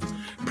arsenal,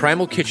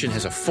 Primal Kitchen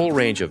has a full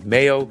range of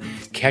mayo,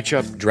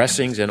 ketchup,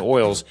 dressings, and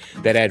oils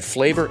that add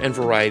flavor and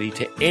variety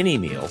to any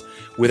meal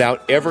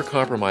without ever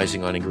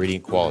compromising on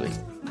ingredient quality.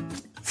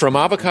 From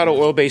avocado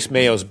oil-based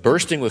mayos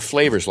bursting with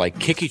flavors like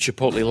Kiki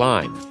Chipotle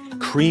Lime,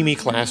 Creamy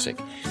Classic,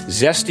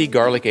 Zesty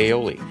Garlic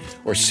Aioli,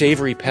 or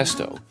Savory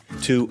Pesto,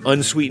 to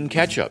unsweetened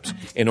ketchups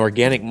and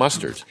organic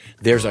mustards,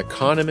 there's a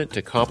condiment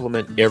to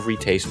complement every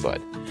taste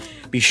bud.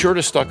 Be sure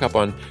to stock up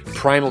on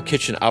Primal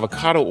Kitchen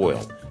avocado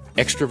oil,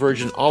 extra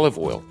virgin olive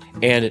oil,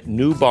 and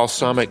new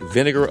balsamic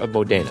vinegar of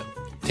Modena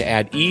to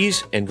add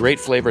ease and great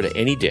flavor to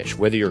any dish,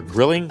 whether you're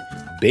grilling,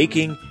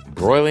 baking,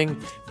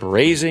 broiling,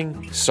 braising,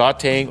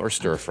 sautéing, or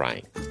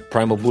stir-frying.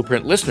 Primal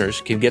Blueprint listeners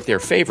can get their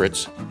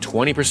favorites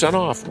 20%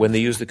 off when they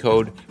use the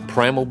code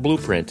Primal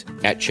Blueprint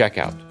at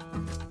checkout.